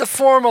still see the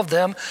form of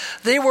them.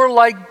 They were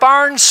like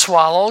barn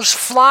swallows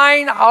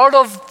flying out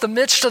of the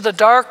midst of the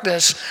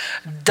darkness,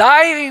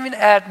 diving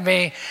at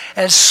me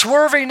and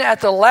swerving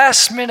at the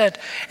last minute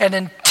and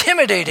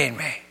intimidating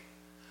me,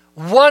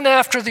 one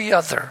after the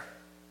other.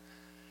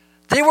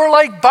 They were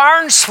like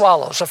barn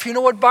swallows. If you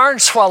know what barn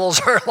swallows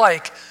are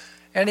like,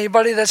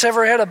 anybody that's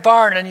ever had a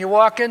barn and you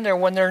walk in there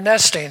when they're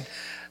nesting,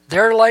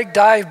 they're like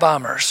dive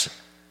bombers.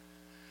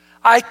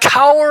 I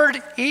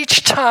cowered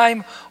each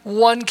time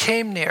one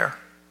came near.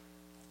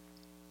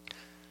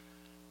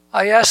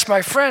 I asked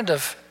my friend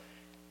if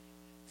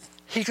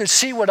he could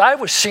see what I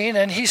was seeing,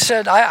 and he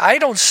said, I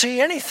don't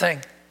see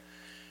anything.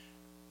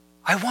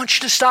 I want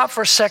you to stop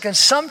for a second.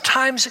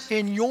 Sometimes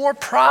in your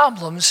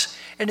problems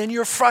and in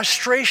your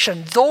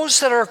frustration,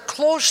 those that are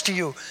close to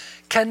you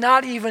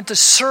cannot even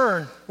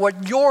discern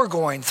what you're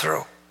going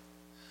through.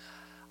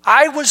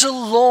 I was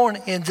alone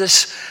in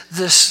this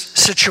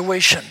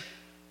situation.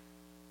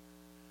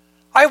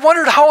 I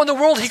wondered how in the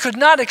world he could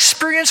not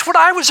experience what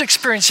I was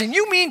experiencing.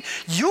 You mean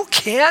you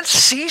can't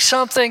see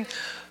something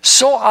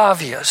so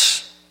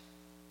obvious?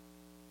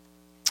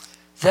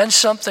 Then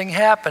something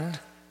happened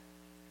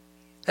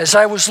as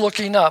I was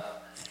looking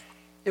up.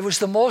 It was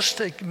the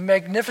most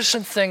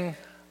magnificent thing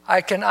I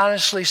can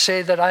honestly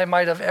say that I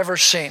might have ever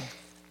seen.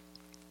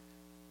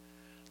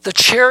 The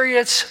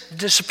chariots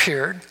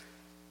disappeared,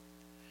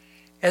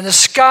 and the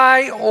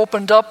sky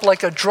opened up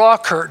like a draw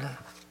curtain.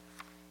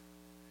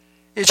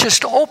 It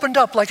just opened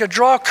up like a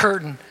draw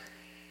curtain.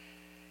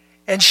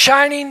 And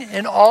shining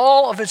in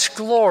all of its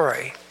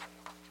glory,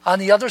 on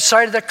the other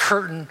side of the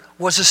curtain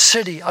was a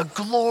city, a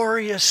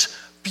glorious,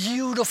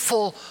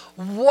 beautiful,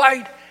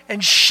 white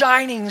and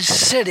shining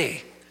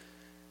city.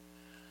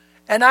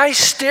 And I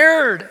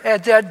stared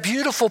at that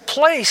beautiful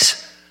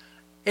place,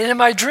 and in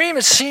my dream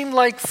it seemed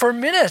like for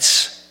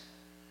minutes.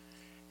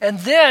 And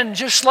then,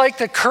 just like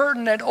the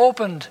curtain had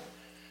opened,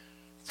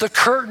 the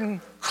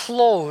curtain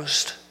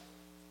closed.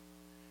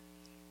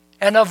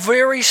 And a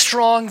very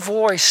strong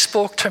voice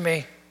spoke to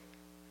me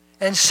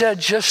and said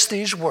just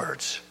these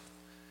words: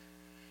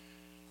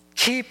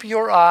 keep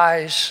your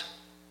eyes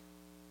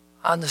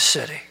on the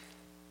city.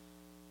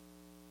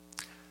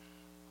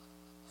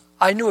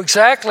 I knew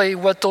exactly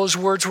what those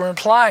words were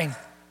implying.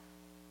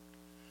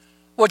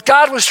 What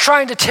God was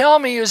trying to tell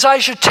me is I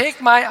should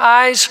take my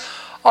eyes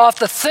off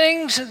the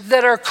things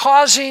that are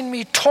causing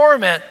me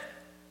torment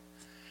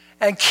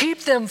and keep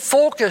them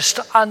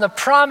focused on the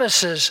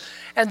promises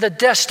and the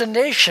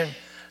destination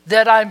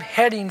that I'm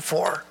heading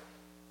for.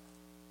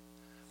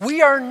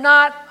 We are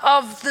not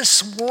of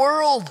this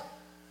world.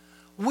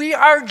 We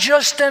are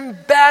just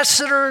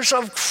ambassadors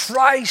of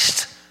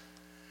Christ.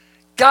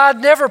 God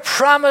never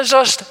promised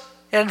us,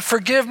 and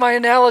forgive my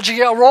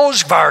analogy, a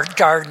rose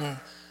garden.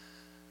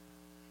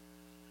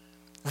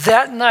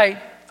 That night,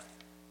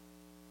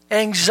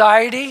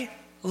 anxiety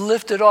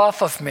lifted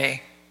off of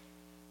me,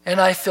 and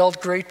I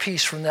felt great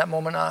peace from that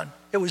moment on.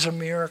 It was a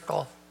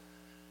miracle.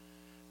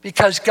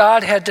 Because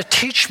God had to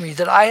teach me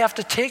that I have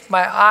to take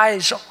my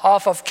eyes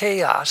off of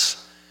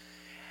chaos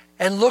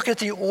and look at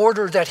the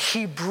order that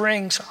He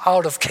brings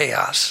out of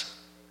chaos.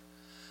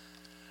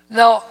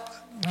 Now,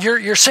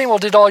 you're saying, well,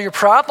 did all your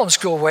problems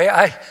go away?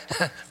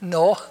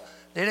 No,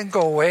 they didn't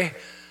go away.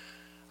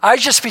 I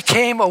just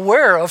became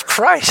aware of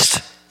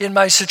Christ in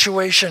my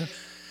situation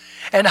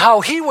and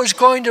how He was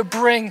going to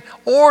bring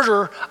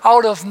order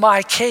out of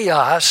my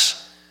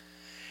chaos.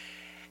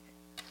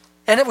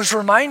 And it was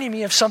reminding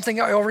me of something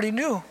I already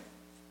knew.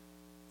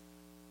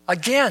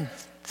 Again,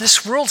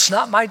 this world's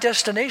not my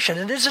destination.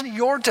 It isn't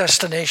your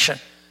destination.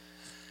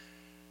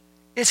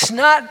 It's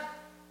not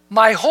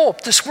my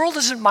hope. This world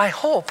isn't my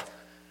hope.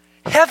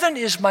 Heaven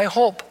is my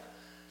hope.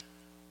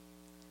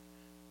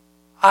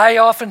 I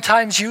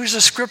oftentimes use the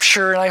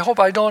scripture, and I hope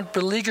I don't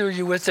beleaguer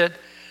you with it,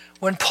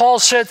 when Paul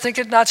said, think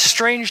it not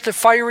strange the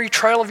fiery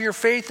trial of your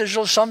faith as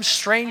though some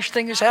strange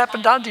thing has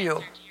happened unto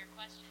you.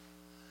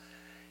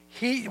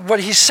 What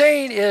he's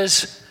saying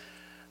is,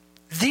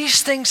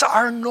 these things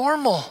are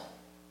normal.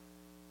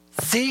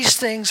 These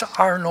things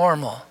are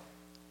normal.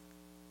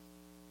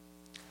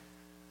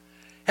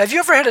 Have you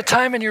ever had a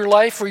time in your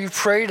life where you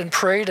prayed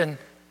and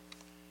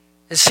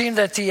it seemed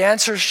that the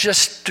answers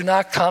just do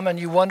not come, and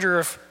you wonder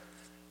if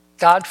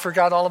God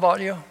forgot all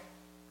about you?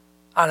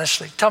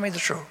 Honestly, tell me the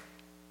truth.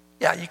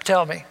 Yeah, you can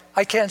tell me.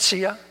 I can't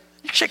see you.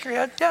 You can shake your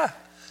head. Yeah.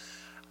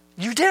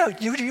 You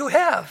did. You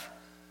have.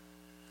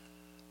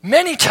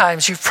 Many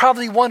times you've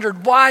probably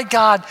wondered why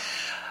God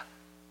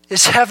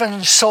is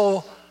heaven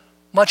so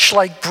much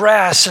like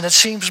brass, and it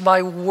seems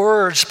my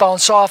words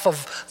bounce off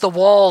of the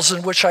walls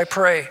in which I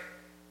pray.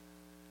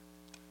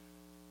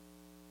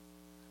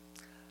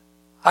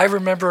 I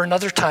remember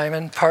another time,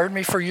 and pardon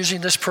me for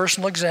using this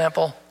personal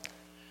example.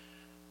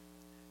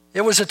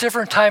 It was a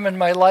different time in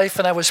my life,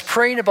 and I was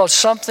praying about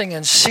something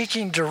and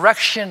seeking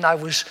direction.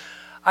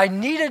 I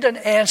needed an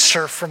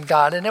answer from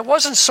God, and it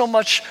wasn't so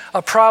much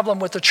a problem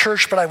with the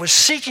church, but I was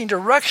seeking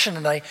direction,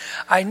 and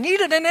I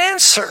needed an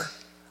answer.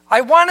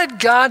 I wanted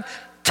God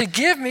to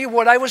give me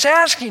what I was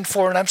asking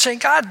for, and I'm saying,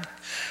 God,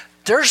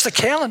 there's the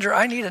calendar.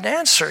 I need an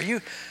answer.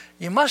 You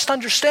must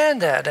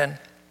understand that. And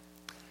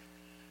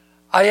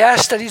I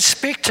asked that He'd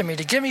speak to me,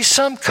 to give me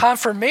some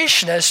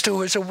confirmation as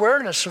to His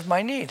awareness of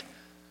my need.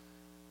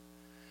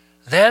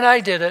 Then I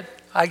did it.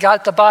 I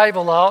got the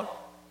Bible out.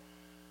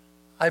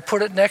 I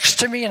put it next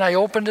to me and I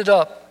opened it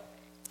up.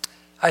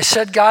 I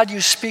said, God,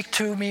 you speak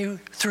to me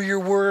through your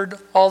word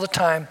all the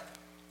time.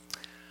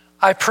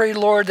 I pray,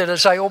 Lord, that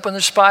as I open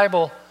this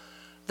Bible,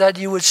 that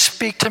you would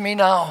speak to me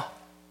now.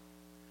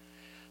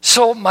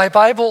 So my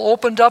Bible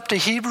opened up to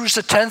Hebrews,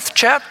 the 10th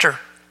chapter.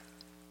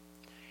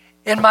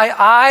 And my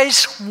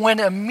eyes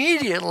went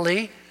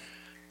immediately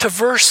to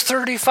verse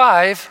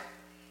 35,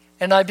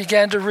 and I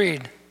began to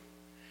read.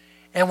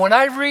 And when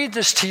I read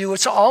this to you,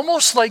 it's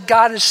almost like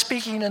God is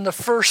speaking in the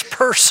first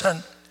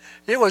person.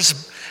 It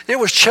was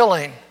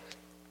chilling.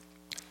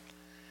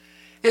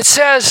 It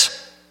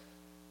says,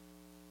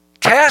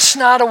 cast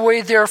not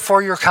away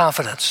therefore your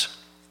confidence,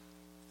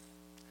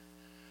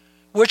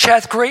 which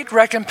hath great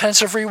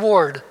recompense of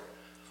reward.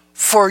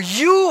 For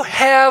you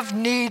have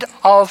need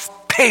of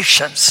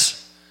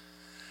patience,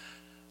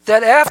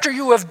 that after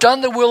you have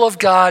done the will of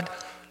God,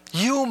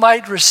 you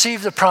might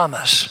receive the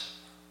promise.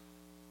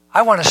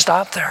 I want to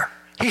stop there.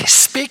 He's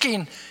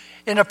speaking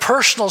in a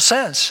personal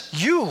sense.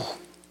 You.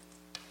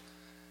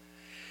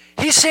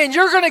 He's saying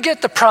you're going to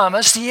get the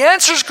promise. The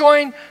answer's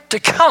going to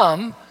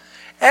come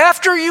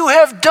after you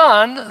have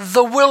done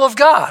the will of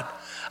God.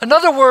 In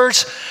other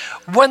words,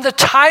 when the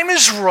time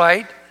is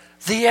right,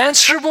 the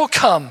answer will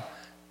come.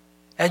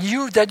 and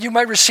that you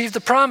might receive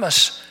the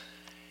promise.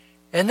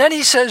 And then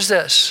he says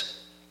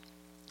this,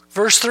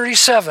 verse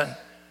 37,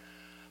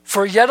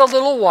 for yet a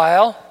little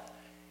while,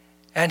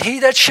 and he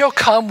that shall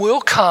come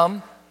will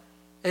come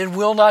and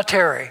will not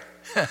tarry.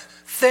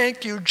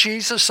 Thank you,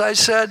 Jesus, I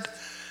said.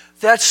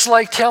 That's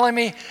like telling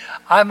me,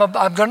 I'm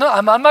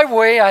on my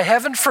way. I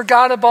haven't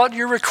forgot about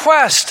your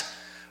request.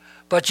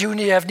 But you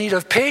have need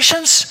of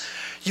patience.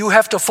 You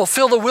have to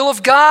fulfill the will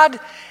of God.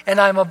 And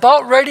I'm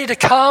about ready to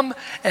come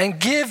and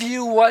give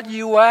you what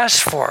you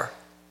asked for.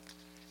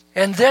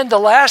 And then the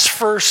last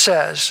verse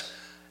says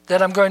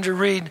that I'm going to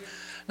read,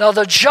 now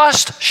the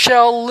just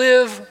shall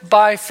live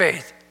by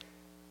faith.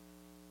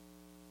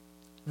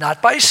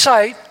 Not by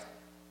sight,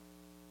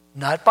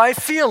 not by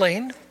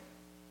feeling,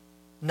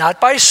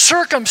 not by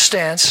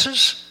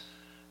circumstances,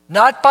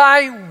 not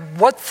by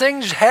what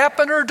things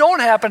happen or don't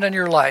happen in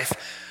your life,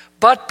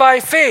 but by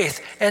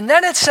faith. And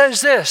then it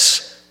says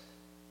this,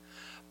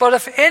 but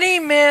if any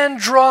man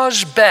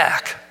draws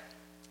back,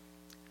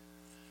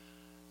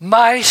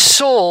 my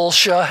soul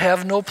shall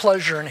have no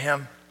pleasure in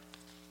him.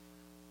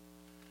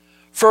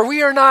 For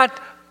we are not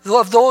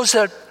of those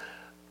that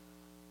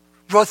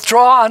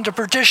withdraw unto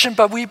perdition,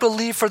 but we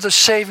believe for the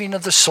saving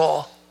of the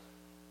soul.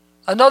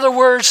 In other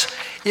words,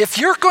 if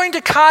you're going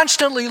to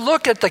constantly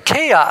look at the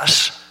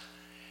chaos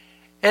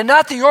and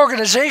not the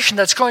organization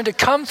that's going to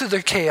come through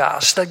the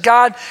chaos, that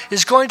God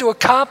is going to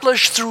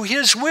accomplish through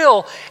his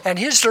will and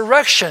his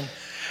direction,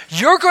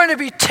 you're going to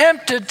be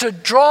tempted to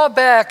draw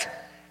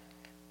back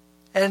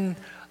and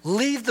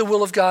leave the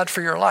will of God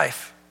for your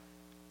life.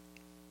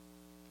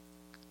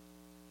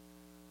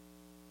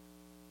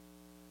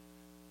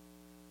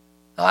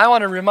 Now, I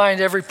want to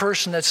remind every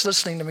person that's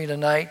listening to me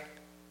tonight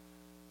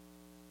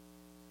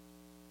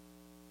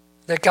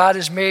that God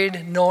has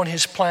made known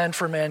his plan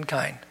for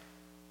mankind.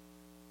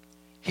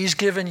 He's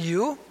given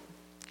you,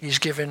 he's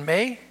given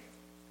me,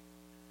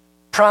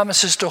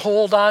 promises to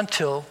hold on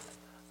to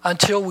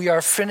until we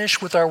are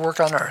finished with our work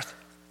on earth.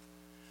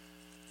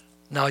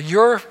 Now,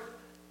 your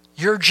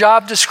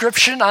job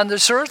description on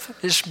this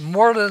earth is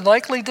more than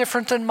likely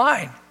different than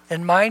mine,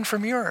 and mine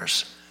from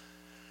yours.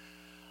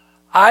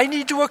 I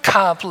need to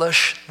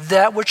accomplish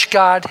that which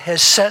God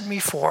has sent me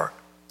for.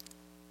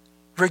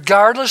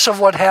 Regardless of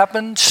what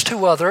happens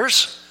to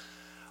others,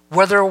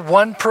 whether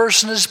one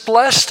person is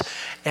blessed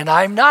and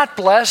I'm not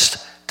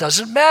blessed,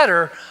 doesn't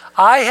matter.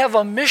 I have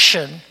a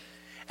mission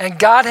and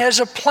God has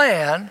a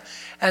plan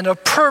and a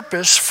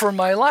purpose for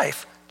my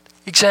life.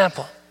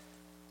 Example.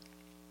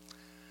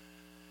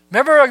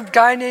 Remember a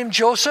guy named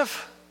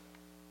Joseph?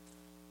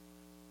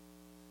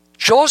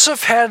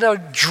 Joseph had a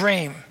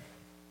dream.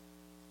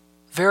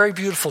 Very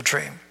beautiful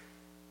dream.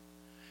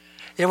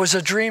 It was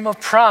a dream of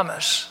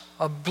promise.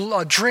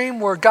 A dream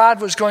where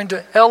God was going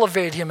to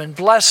elevate him and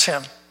bless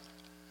him.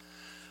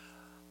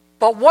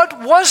 But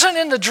what wasn't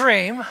in the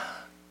dream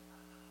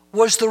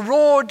was the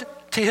road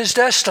to his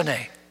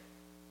destiny.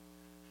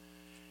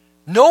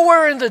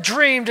 Nowhere in the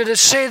dream did it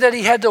say that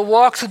he had to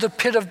walk through the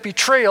pit of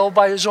betrayal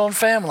by his own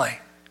family.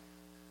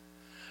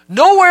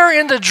 Nowhere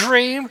in the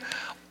dream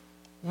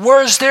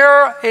was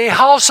there a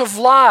house of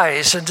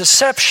lies and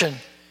deception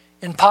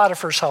in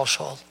Potiphar's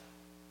household.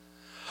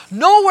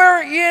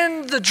 Nowhere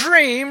in the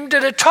dream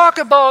did it talk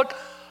about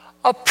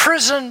a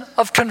prison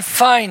of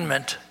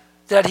confinement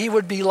that he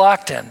would be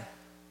locked in.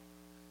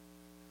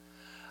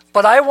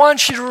 But I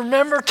want you to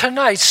remember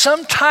tonight,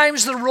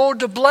 sometimes the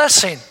road to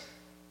blessing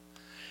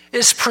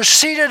is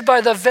preceded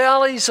by the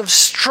valleys of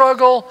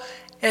struggle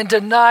and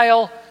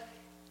denial,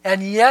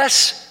 and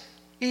yes,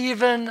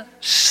 even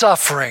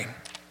suffering.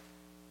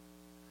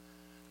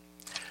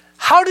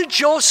 How did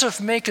Joseph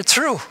make it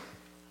through?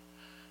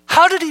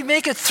 How did he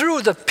make it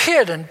through the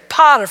pit and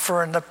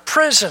Potiphar and the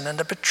prison and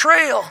the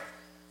betrayal?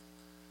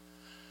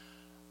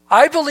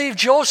 I believe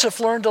Joseph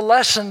learned a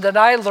lesson that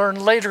I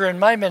learned later in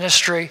my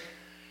ministry,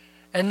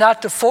 and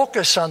not to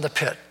focus on the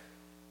pit.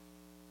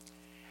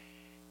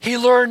 He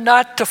learned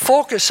not to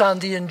focus on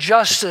the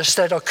injustice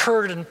that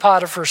occurred in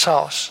Potiphar's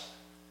house.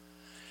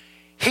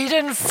 He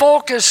didn't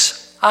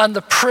focus on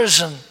the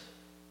prison.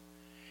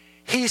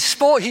 He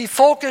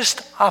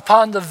focused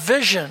upon the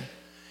vision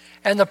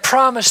and the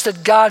promise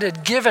that God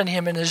had given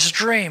him in his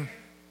dream.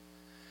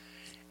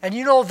 And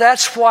you know,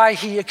 that's why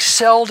he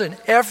excelled in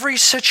every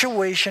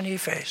situation he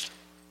faced.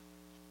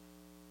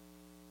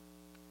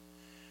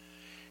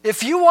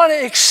 If you want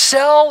to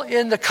excel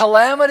in the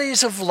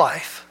calamities of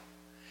life,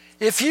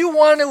 if you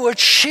want to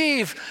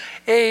achieve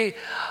a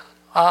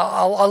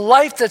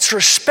life that's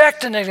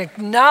respected and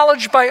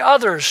acknowledged by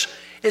others,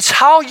 it's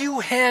how you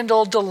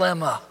handle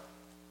dilemma.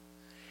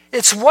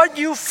 It's what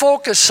you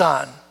focus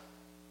on.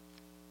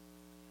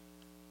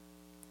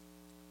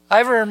 I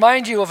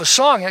remind you of a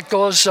song. It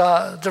goes,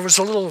 there was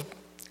a little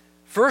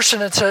verse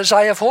and it says,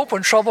 I have hope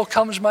when trouble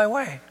comes my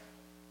way.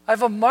 I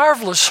have a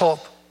marvelous hope.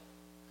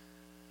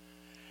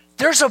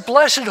 There's a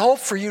blessed hope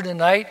for you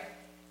tonight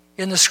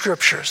in the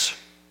scriptures.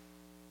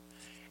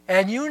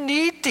 And you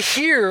need to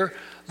hear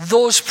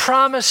those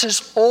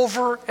promises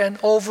over and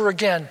over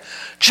again.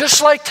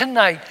 Just like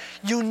tonight,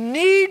 you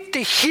need to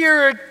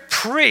hear it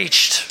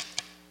preached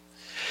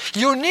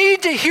You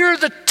need to hear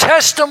the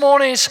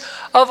testimonies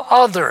of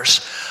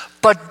others.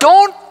 But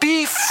don't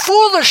be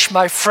foolish,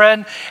 my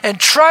friend, and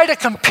try to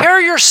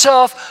compare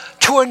yourself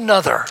to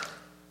another.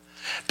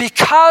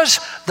 Because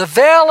the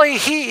valley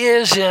he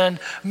is in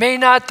may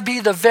not be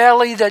the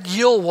valley that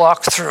you'll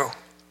walk through.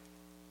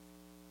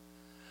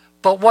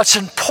 But what's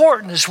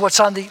important is what's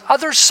on the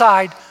other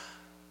side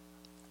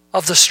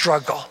of the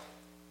struggle.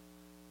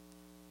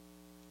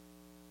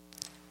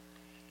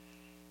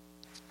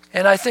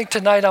 And I think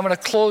tonight I'm going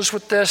to close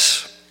with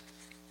this.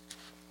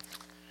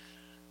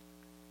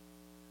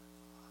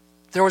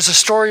 There was a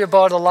story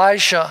about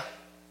Elijah,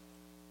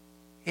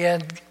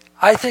 and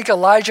I think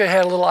Elijah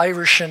had a little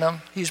Irish in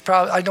him.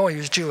 I know he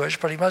was Jewish,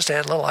 but he must have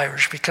had a little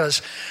Irish, because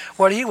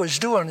what he was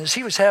doing is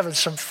he was having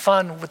some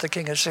fun with the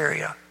king of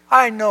Syria.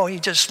 I know he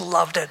just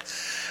loved it.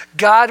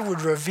 God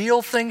would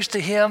reveal things to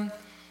him,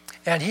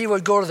 and he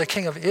would go to the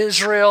king of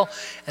Israel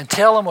and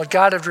tell him what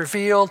God had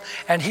revealed,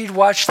 and he'd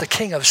watch the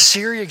king of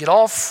Syria get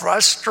all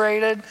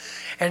frustrated,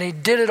 and he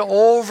did it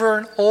over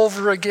and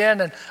over again,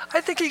 and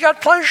I think he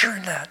got pleasure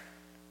in that.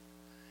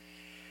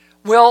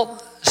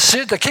 Well,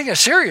 the king of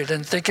Syria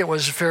didn't think it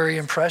was very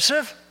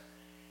impressive,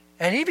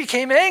 and he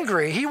became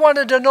angry. He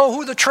wanted to know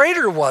who the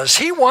traitor was.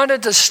 He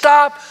wanted to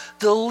stop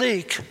the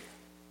leak.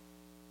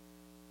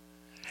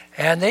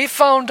 And they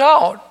found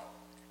out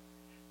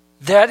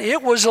that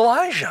it was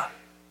Elijah.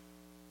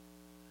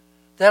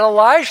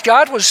 That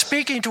God was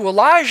speaking to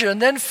Elijah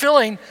and then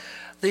filling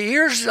the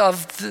ears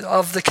of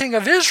the king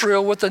of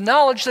Israel with the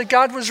knowledge that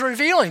God was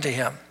revealing to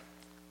him.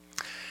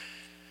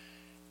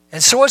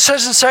 And so it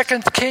says in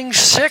 2 Kings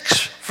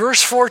 6,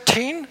 verse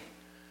 14,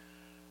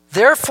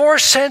 "Therefore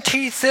sent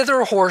he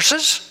thither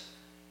horses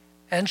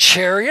and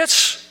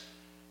chariots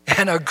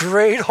and a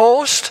great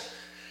host,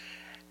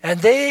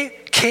 and they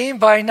came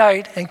by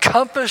night and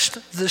compassed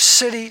the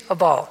city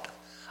about."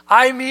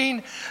 I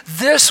mean,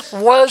 this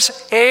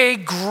was a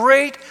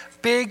great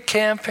big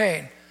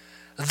campaign.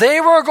 They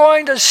were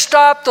going to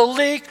stop the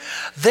leak.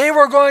 They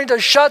were going to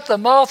shut the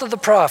mouth of the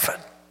prophet.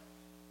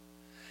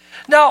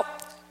 Now,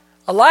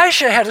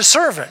 Elisha had a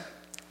servant.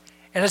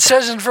 And it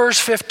says in verse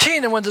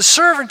 15, "And when the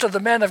servant of the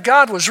man of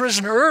God was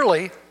risen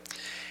early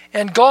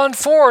and gone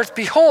forth,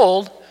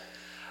 behold,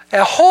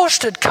 a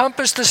host had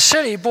compassed the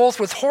city, both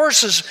with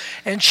horses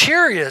and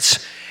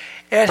chariots.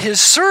 And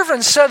his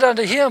servant said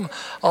unto him,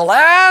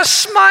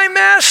 Alas, my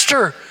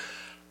master,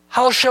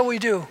 how shall we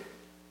do?"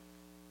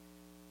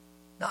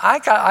 Now,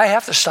 I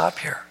have to stop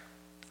here.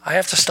 I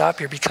have to stop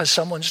here because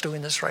someone's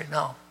doing this right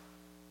now.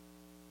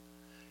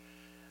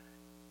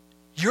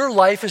 Your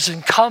life is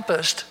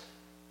encompassed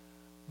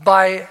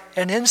by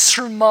an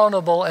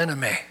insurmountable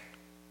enemy.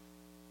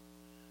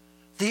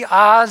 The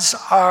odds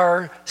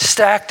are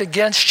stacked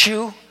against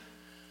you.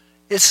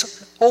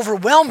 It's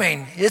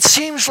overwhelming. It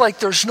seems like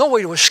there's no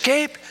way to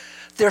escape.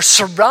 They're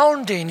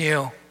surrounding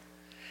you.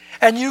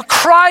 And you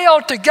cry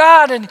out to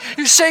God and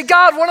you say,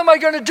 "God, what am I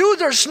going to do?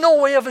 There's no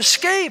way of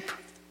escape."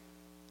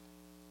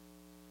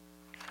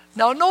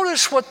 Now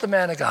notice what the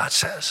man of God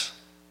says.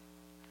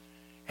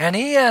 "And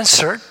he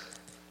answered,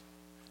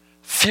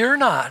 Fear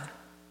not,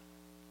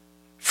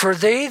 for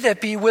they that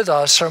be with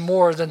us are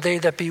more than they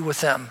that be with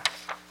them."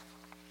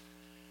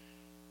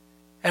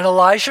 And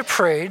Elijah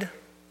prayed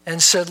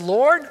and said,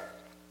 "Lord,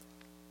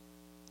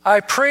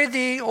 I pray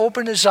thee,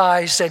 open his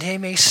eyes that he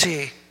may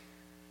see."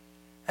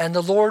 And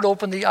the Lord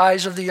opened the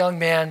eyes of the young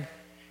man,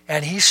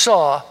 and he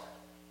saw,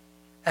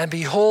 and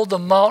behold, the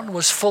mountain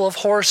was full of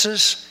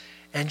horses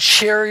and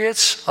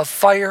chariots of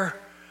fire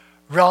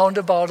round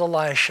about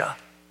Elisha.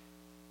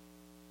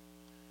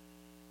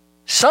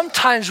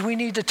 Sometimes we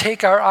need to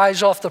take our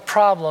eyes off the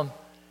problem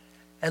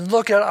and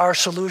look at our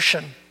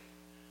solution.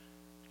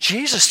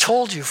 Jesus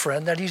told you,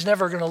 friend, that he's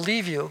never going to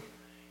leave you.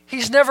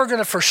 He's never going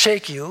to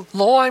forsake you.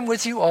 Lo, I'm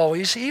with you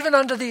always, even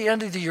unto the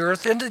end of the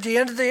earth, into the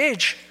end of the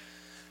age.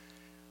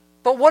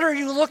 But what are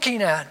you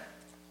looking at?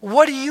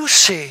 What do you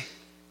see?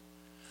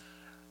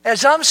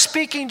 As I'm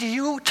speaking to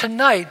you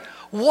tonight,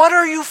 what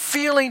are you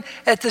feeling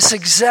at this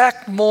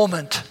exact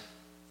moment?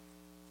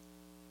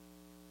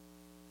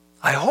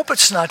 I hope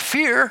it's not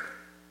fear.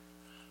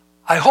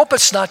 I hope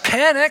it's not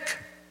panic.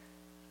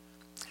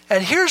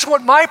 And here's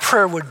what my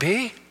prayer would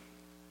be.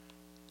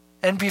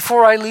 And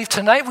before I leave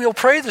tonight, we'll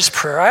pray this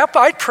prayer.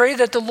 I pray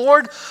that the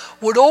Lord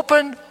would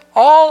open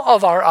all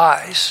of our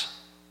eyes,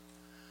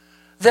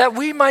 that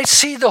we might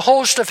see the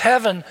host of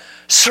heaven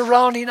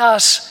surrounding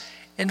us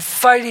and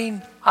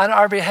fighting on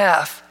our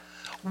behalf.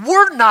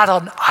 We're not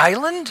an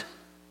island.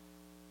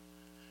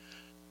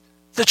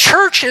 The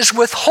church is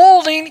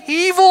withholding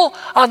evil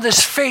on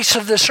this face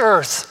of this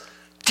earth.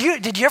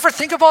 Did you ever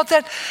think about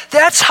that?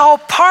 That's how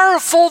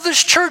powerful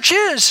this church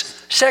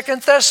is.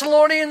 2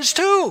 Thessalonians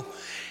 2.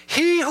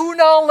 He who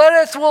now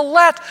letteth will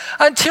let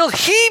until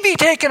he be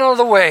taken out of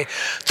the way.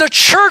 The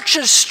church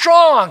is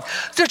strong.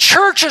 The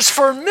church is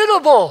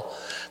formidable.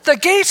 The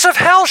gates of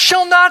hell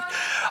shall not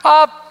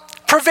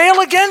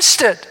prevail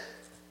against it.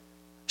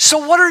 So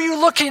what are you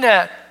looking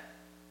at?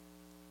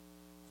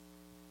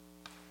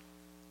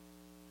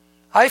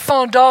 I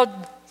found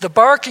out The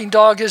barking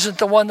dog isn't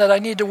the one that I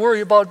need to worry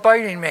about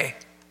biting me.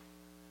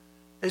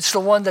 It's the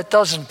one that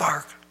doesn't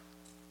bark.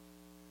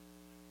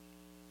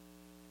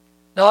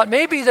 Now, it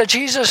may be that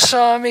Jesus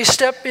may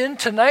step in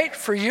tonight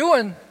for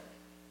you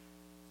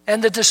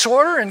and the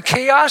disorder and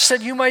chaos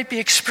that you might be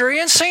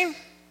experiencing.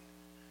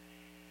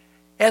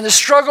 And the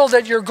struggle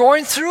that you're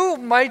going through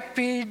might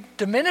be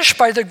diminished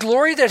by the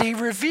glory that he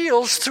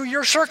reveals through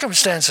your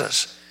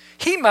circumstances.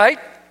 He might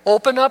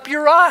open up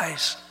your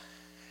eyes.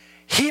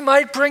 He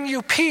might bring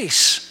you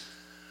peace.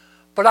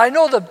 But I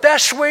know the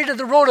best way to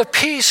the road of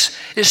peace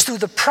is through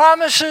the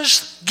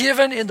promises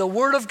given in the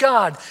Word of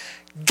God.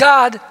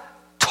 God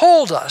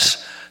told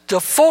us to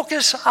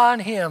focus on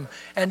him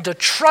and to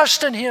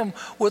trust in him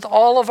with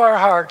all of our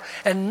heart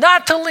and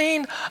not to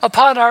lean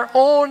upon our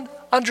own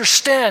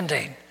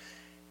understanding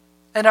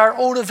and our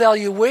own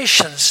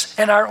evaluations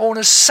and our own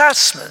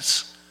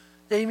assessments.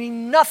 They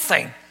mean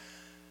nothing,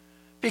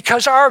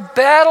 because our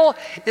battle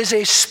is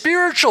a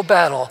spiritual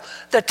battle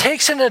that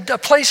takes in a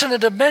place in a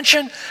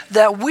dimension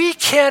that we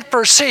can't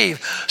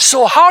perceive.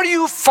 So how do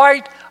you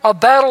fight a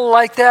battle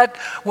like that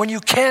when you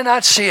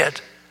cannot see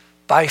it?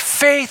 By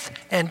faith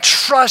and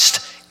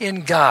trust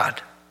in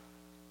God.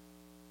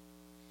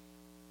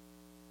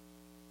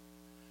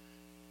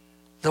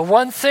 The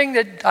one thing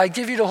that I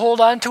give you to hold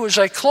on to as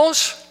I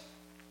close,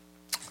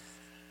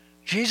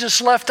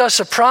 Jesus left us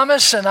a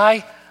promise, and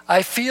I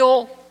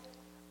feel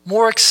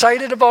more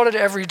excited about it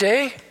every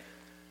day.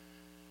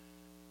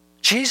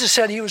 Jesus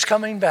said he was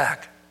coming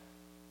back.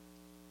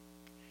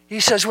 He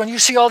says, when you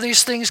see all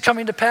these things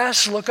coming to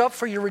pass, look up,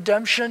 for your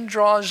redemption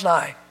draws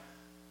nigh.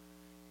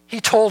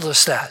 He told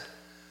us that.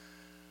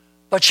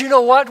 But you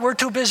know what? We're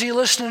too busy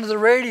listening to the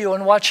radio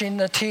and watching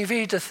the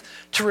TV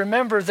to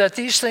remember that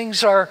these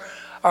things are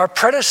our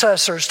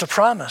predecessors to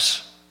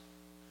promise.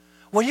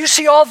 When you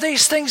see all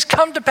these things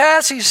come to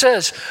pass, he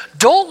says,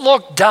 don't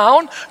look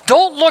down,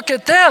 don't look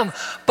at them,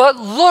 but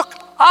look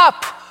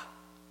up,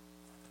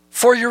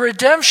 for your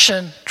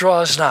redemption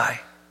draws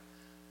nigh.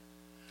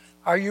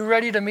 Are you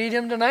ready to meet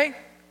him tonight?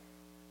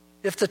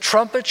 If the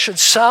trumpet should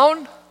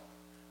sound,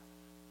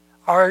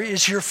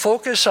 is your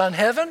focus on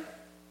heaven?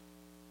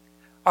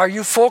 Are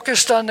you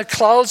focused on the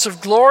clouds of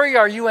glory?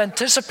 Are you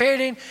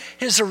anticipating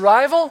his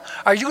arrival?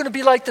 Are you going to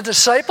be like the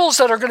disciples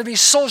that are going to be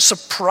so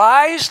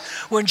surprised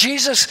when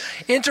Jesus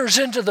enters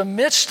into the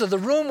midst of the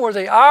room where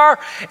they are,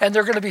 and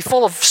they're going to be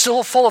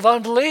still full of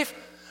unbelief?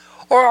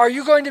 Or are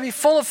you going to be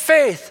full of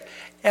faith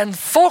and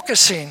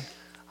focusing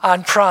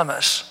on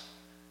promise?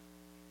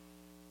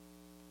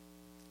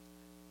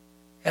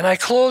 And I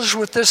close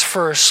with this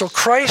verse. So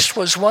Christ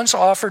was once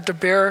offered to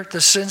bear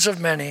the sins of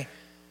many.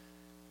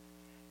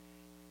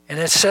 And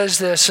it says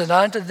this, and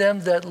unto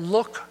them that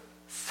look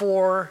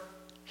for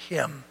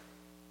him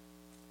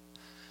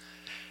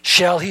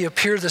shall he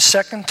appear the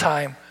second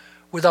time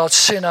without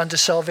sin unto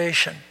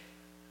salvation.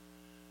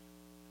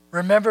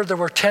 Remember, there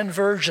were 10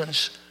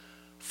 virgins.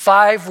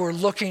 5 were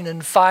looking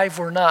and 5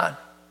 were not.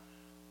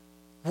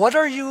 What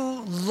are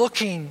you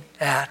looking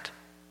at?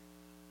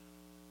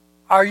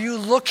 Are you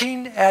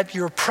looking at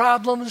your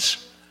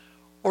problems,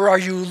 or are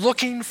you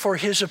looking for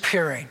his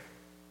appearing?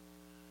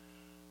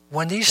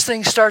 When these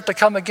things start to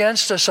come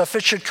against us, if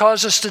it should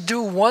cause us to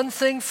do one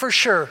thing for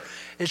sure,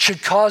 it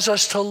should cause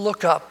us to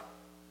look up.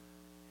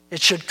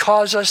 It should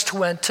cause us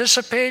to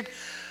anticipate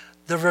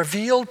the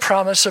revealed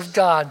promise of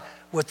God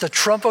with the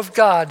trump of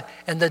God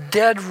and the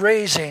dead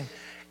raising,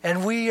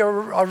 and we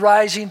are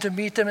arising to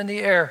meet them in the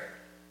air.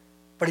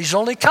 But he's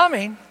only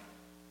coming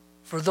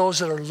for those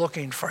that are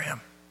looking for him.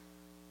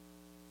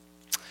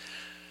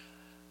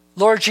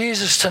 Lord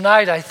Jesus,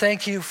 tonight I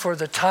thank you for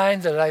the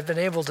time that I've been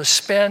able to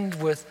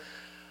spend with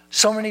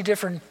so many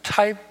different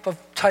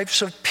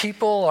types of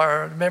people,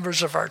 our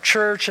members of our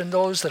church and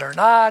those that are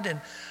not.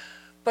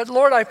 But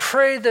Lord, I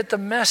pray that the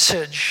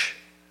message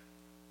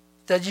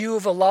that you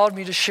have allowed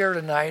me to share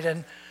tonight,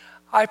 and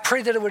I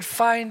pray that it would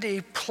find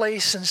a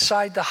place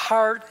inside the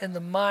heart and the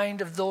mind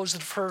of those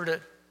that have heard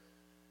it.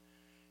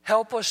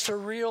 Help us to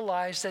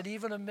realize that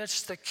even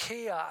amidst the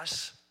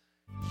chaos.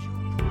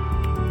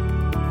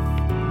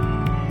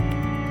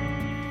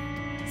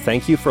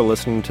 Thank you for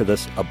listening to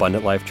this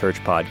Abundant Life Church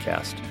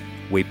podcast.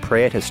 We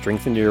pray it has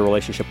strengthened your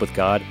relationship with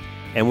God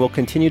and will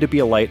continue to be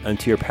a light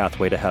unto your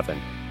pathway to heaven.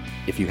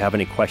 If you have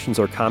any questions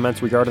or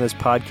comments regarding this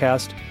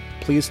podcast,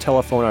 please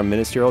telephone our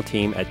ministerial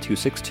team at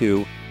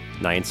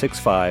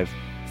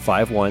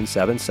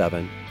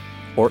 262-965-5177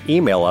 or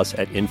email us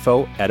at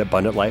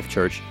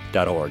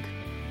info@abundantlifechurch.org.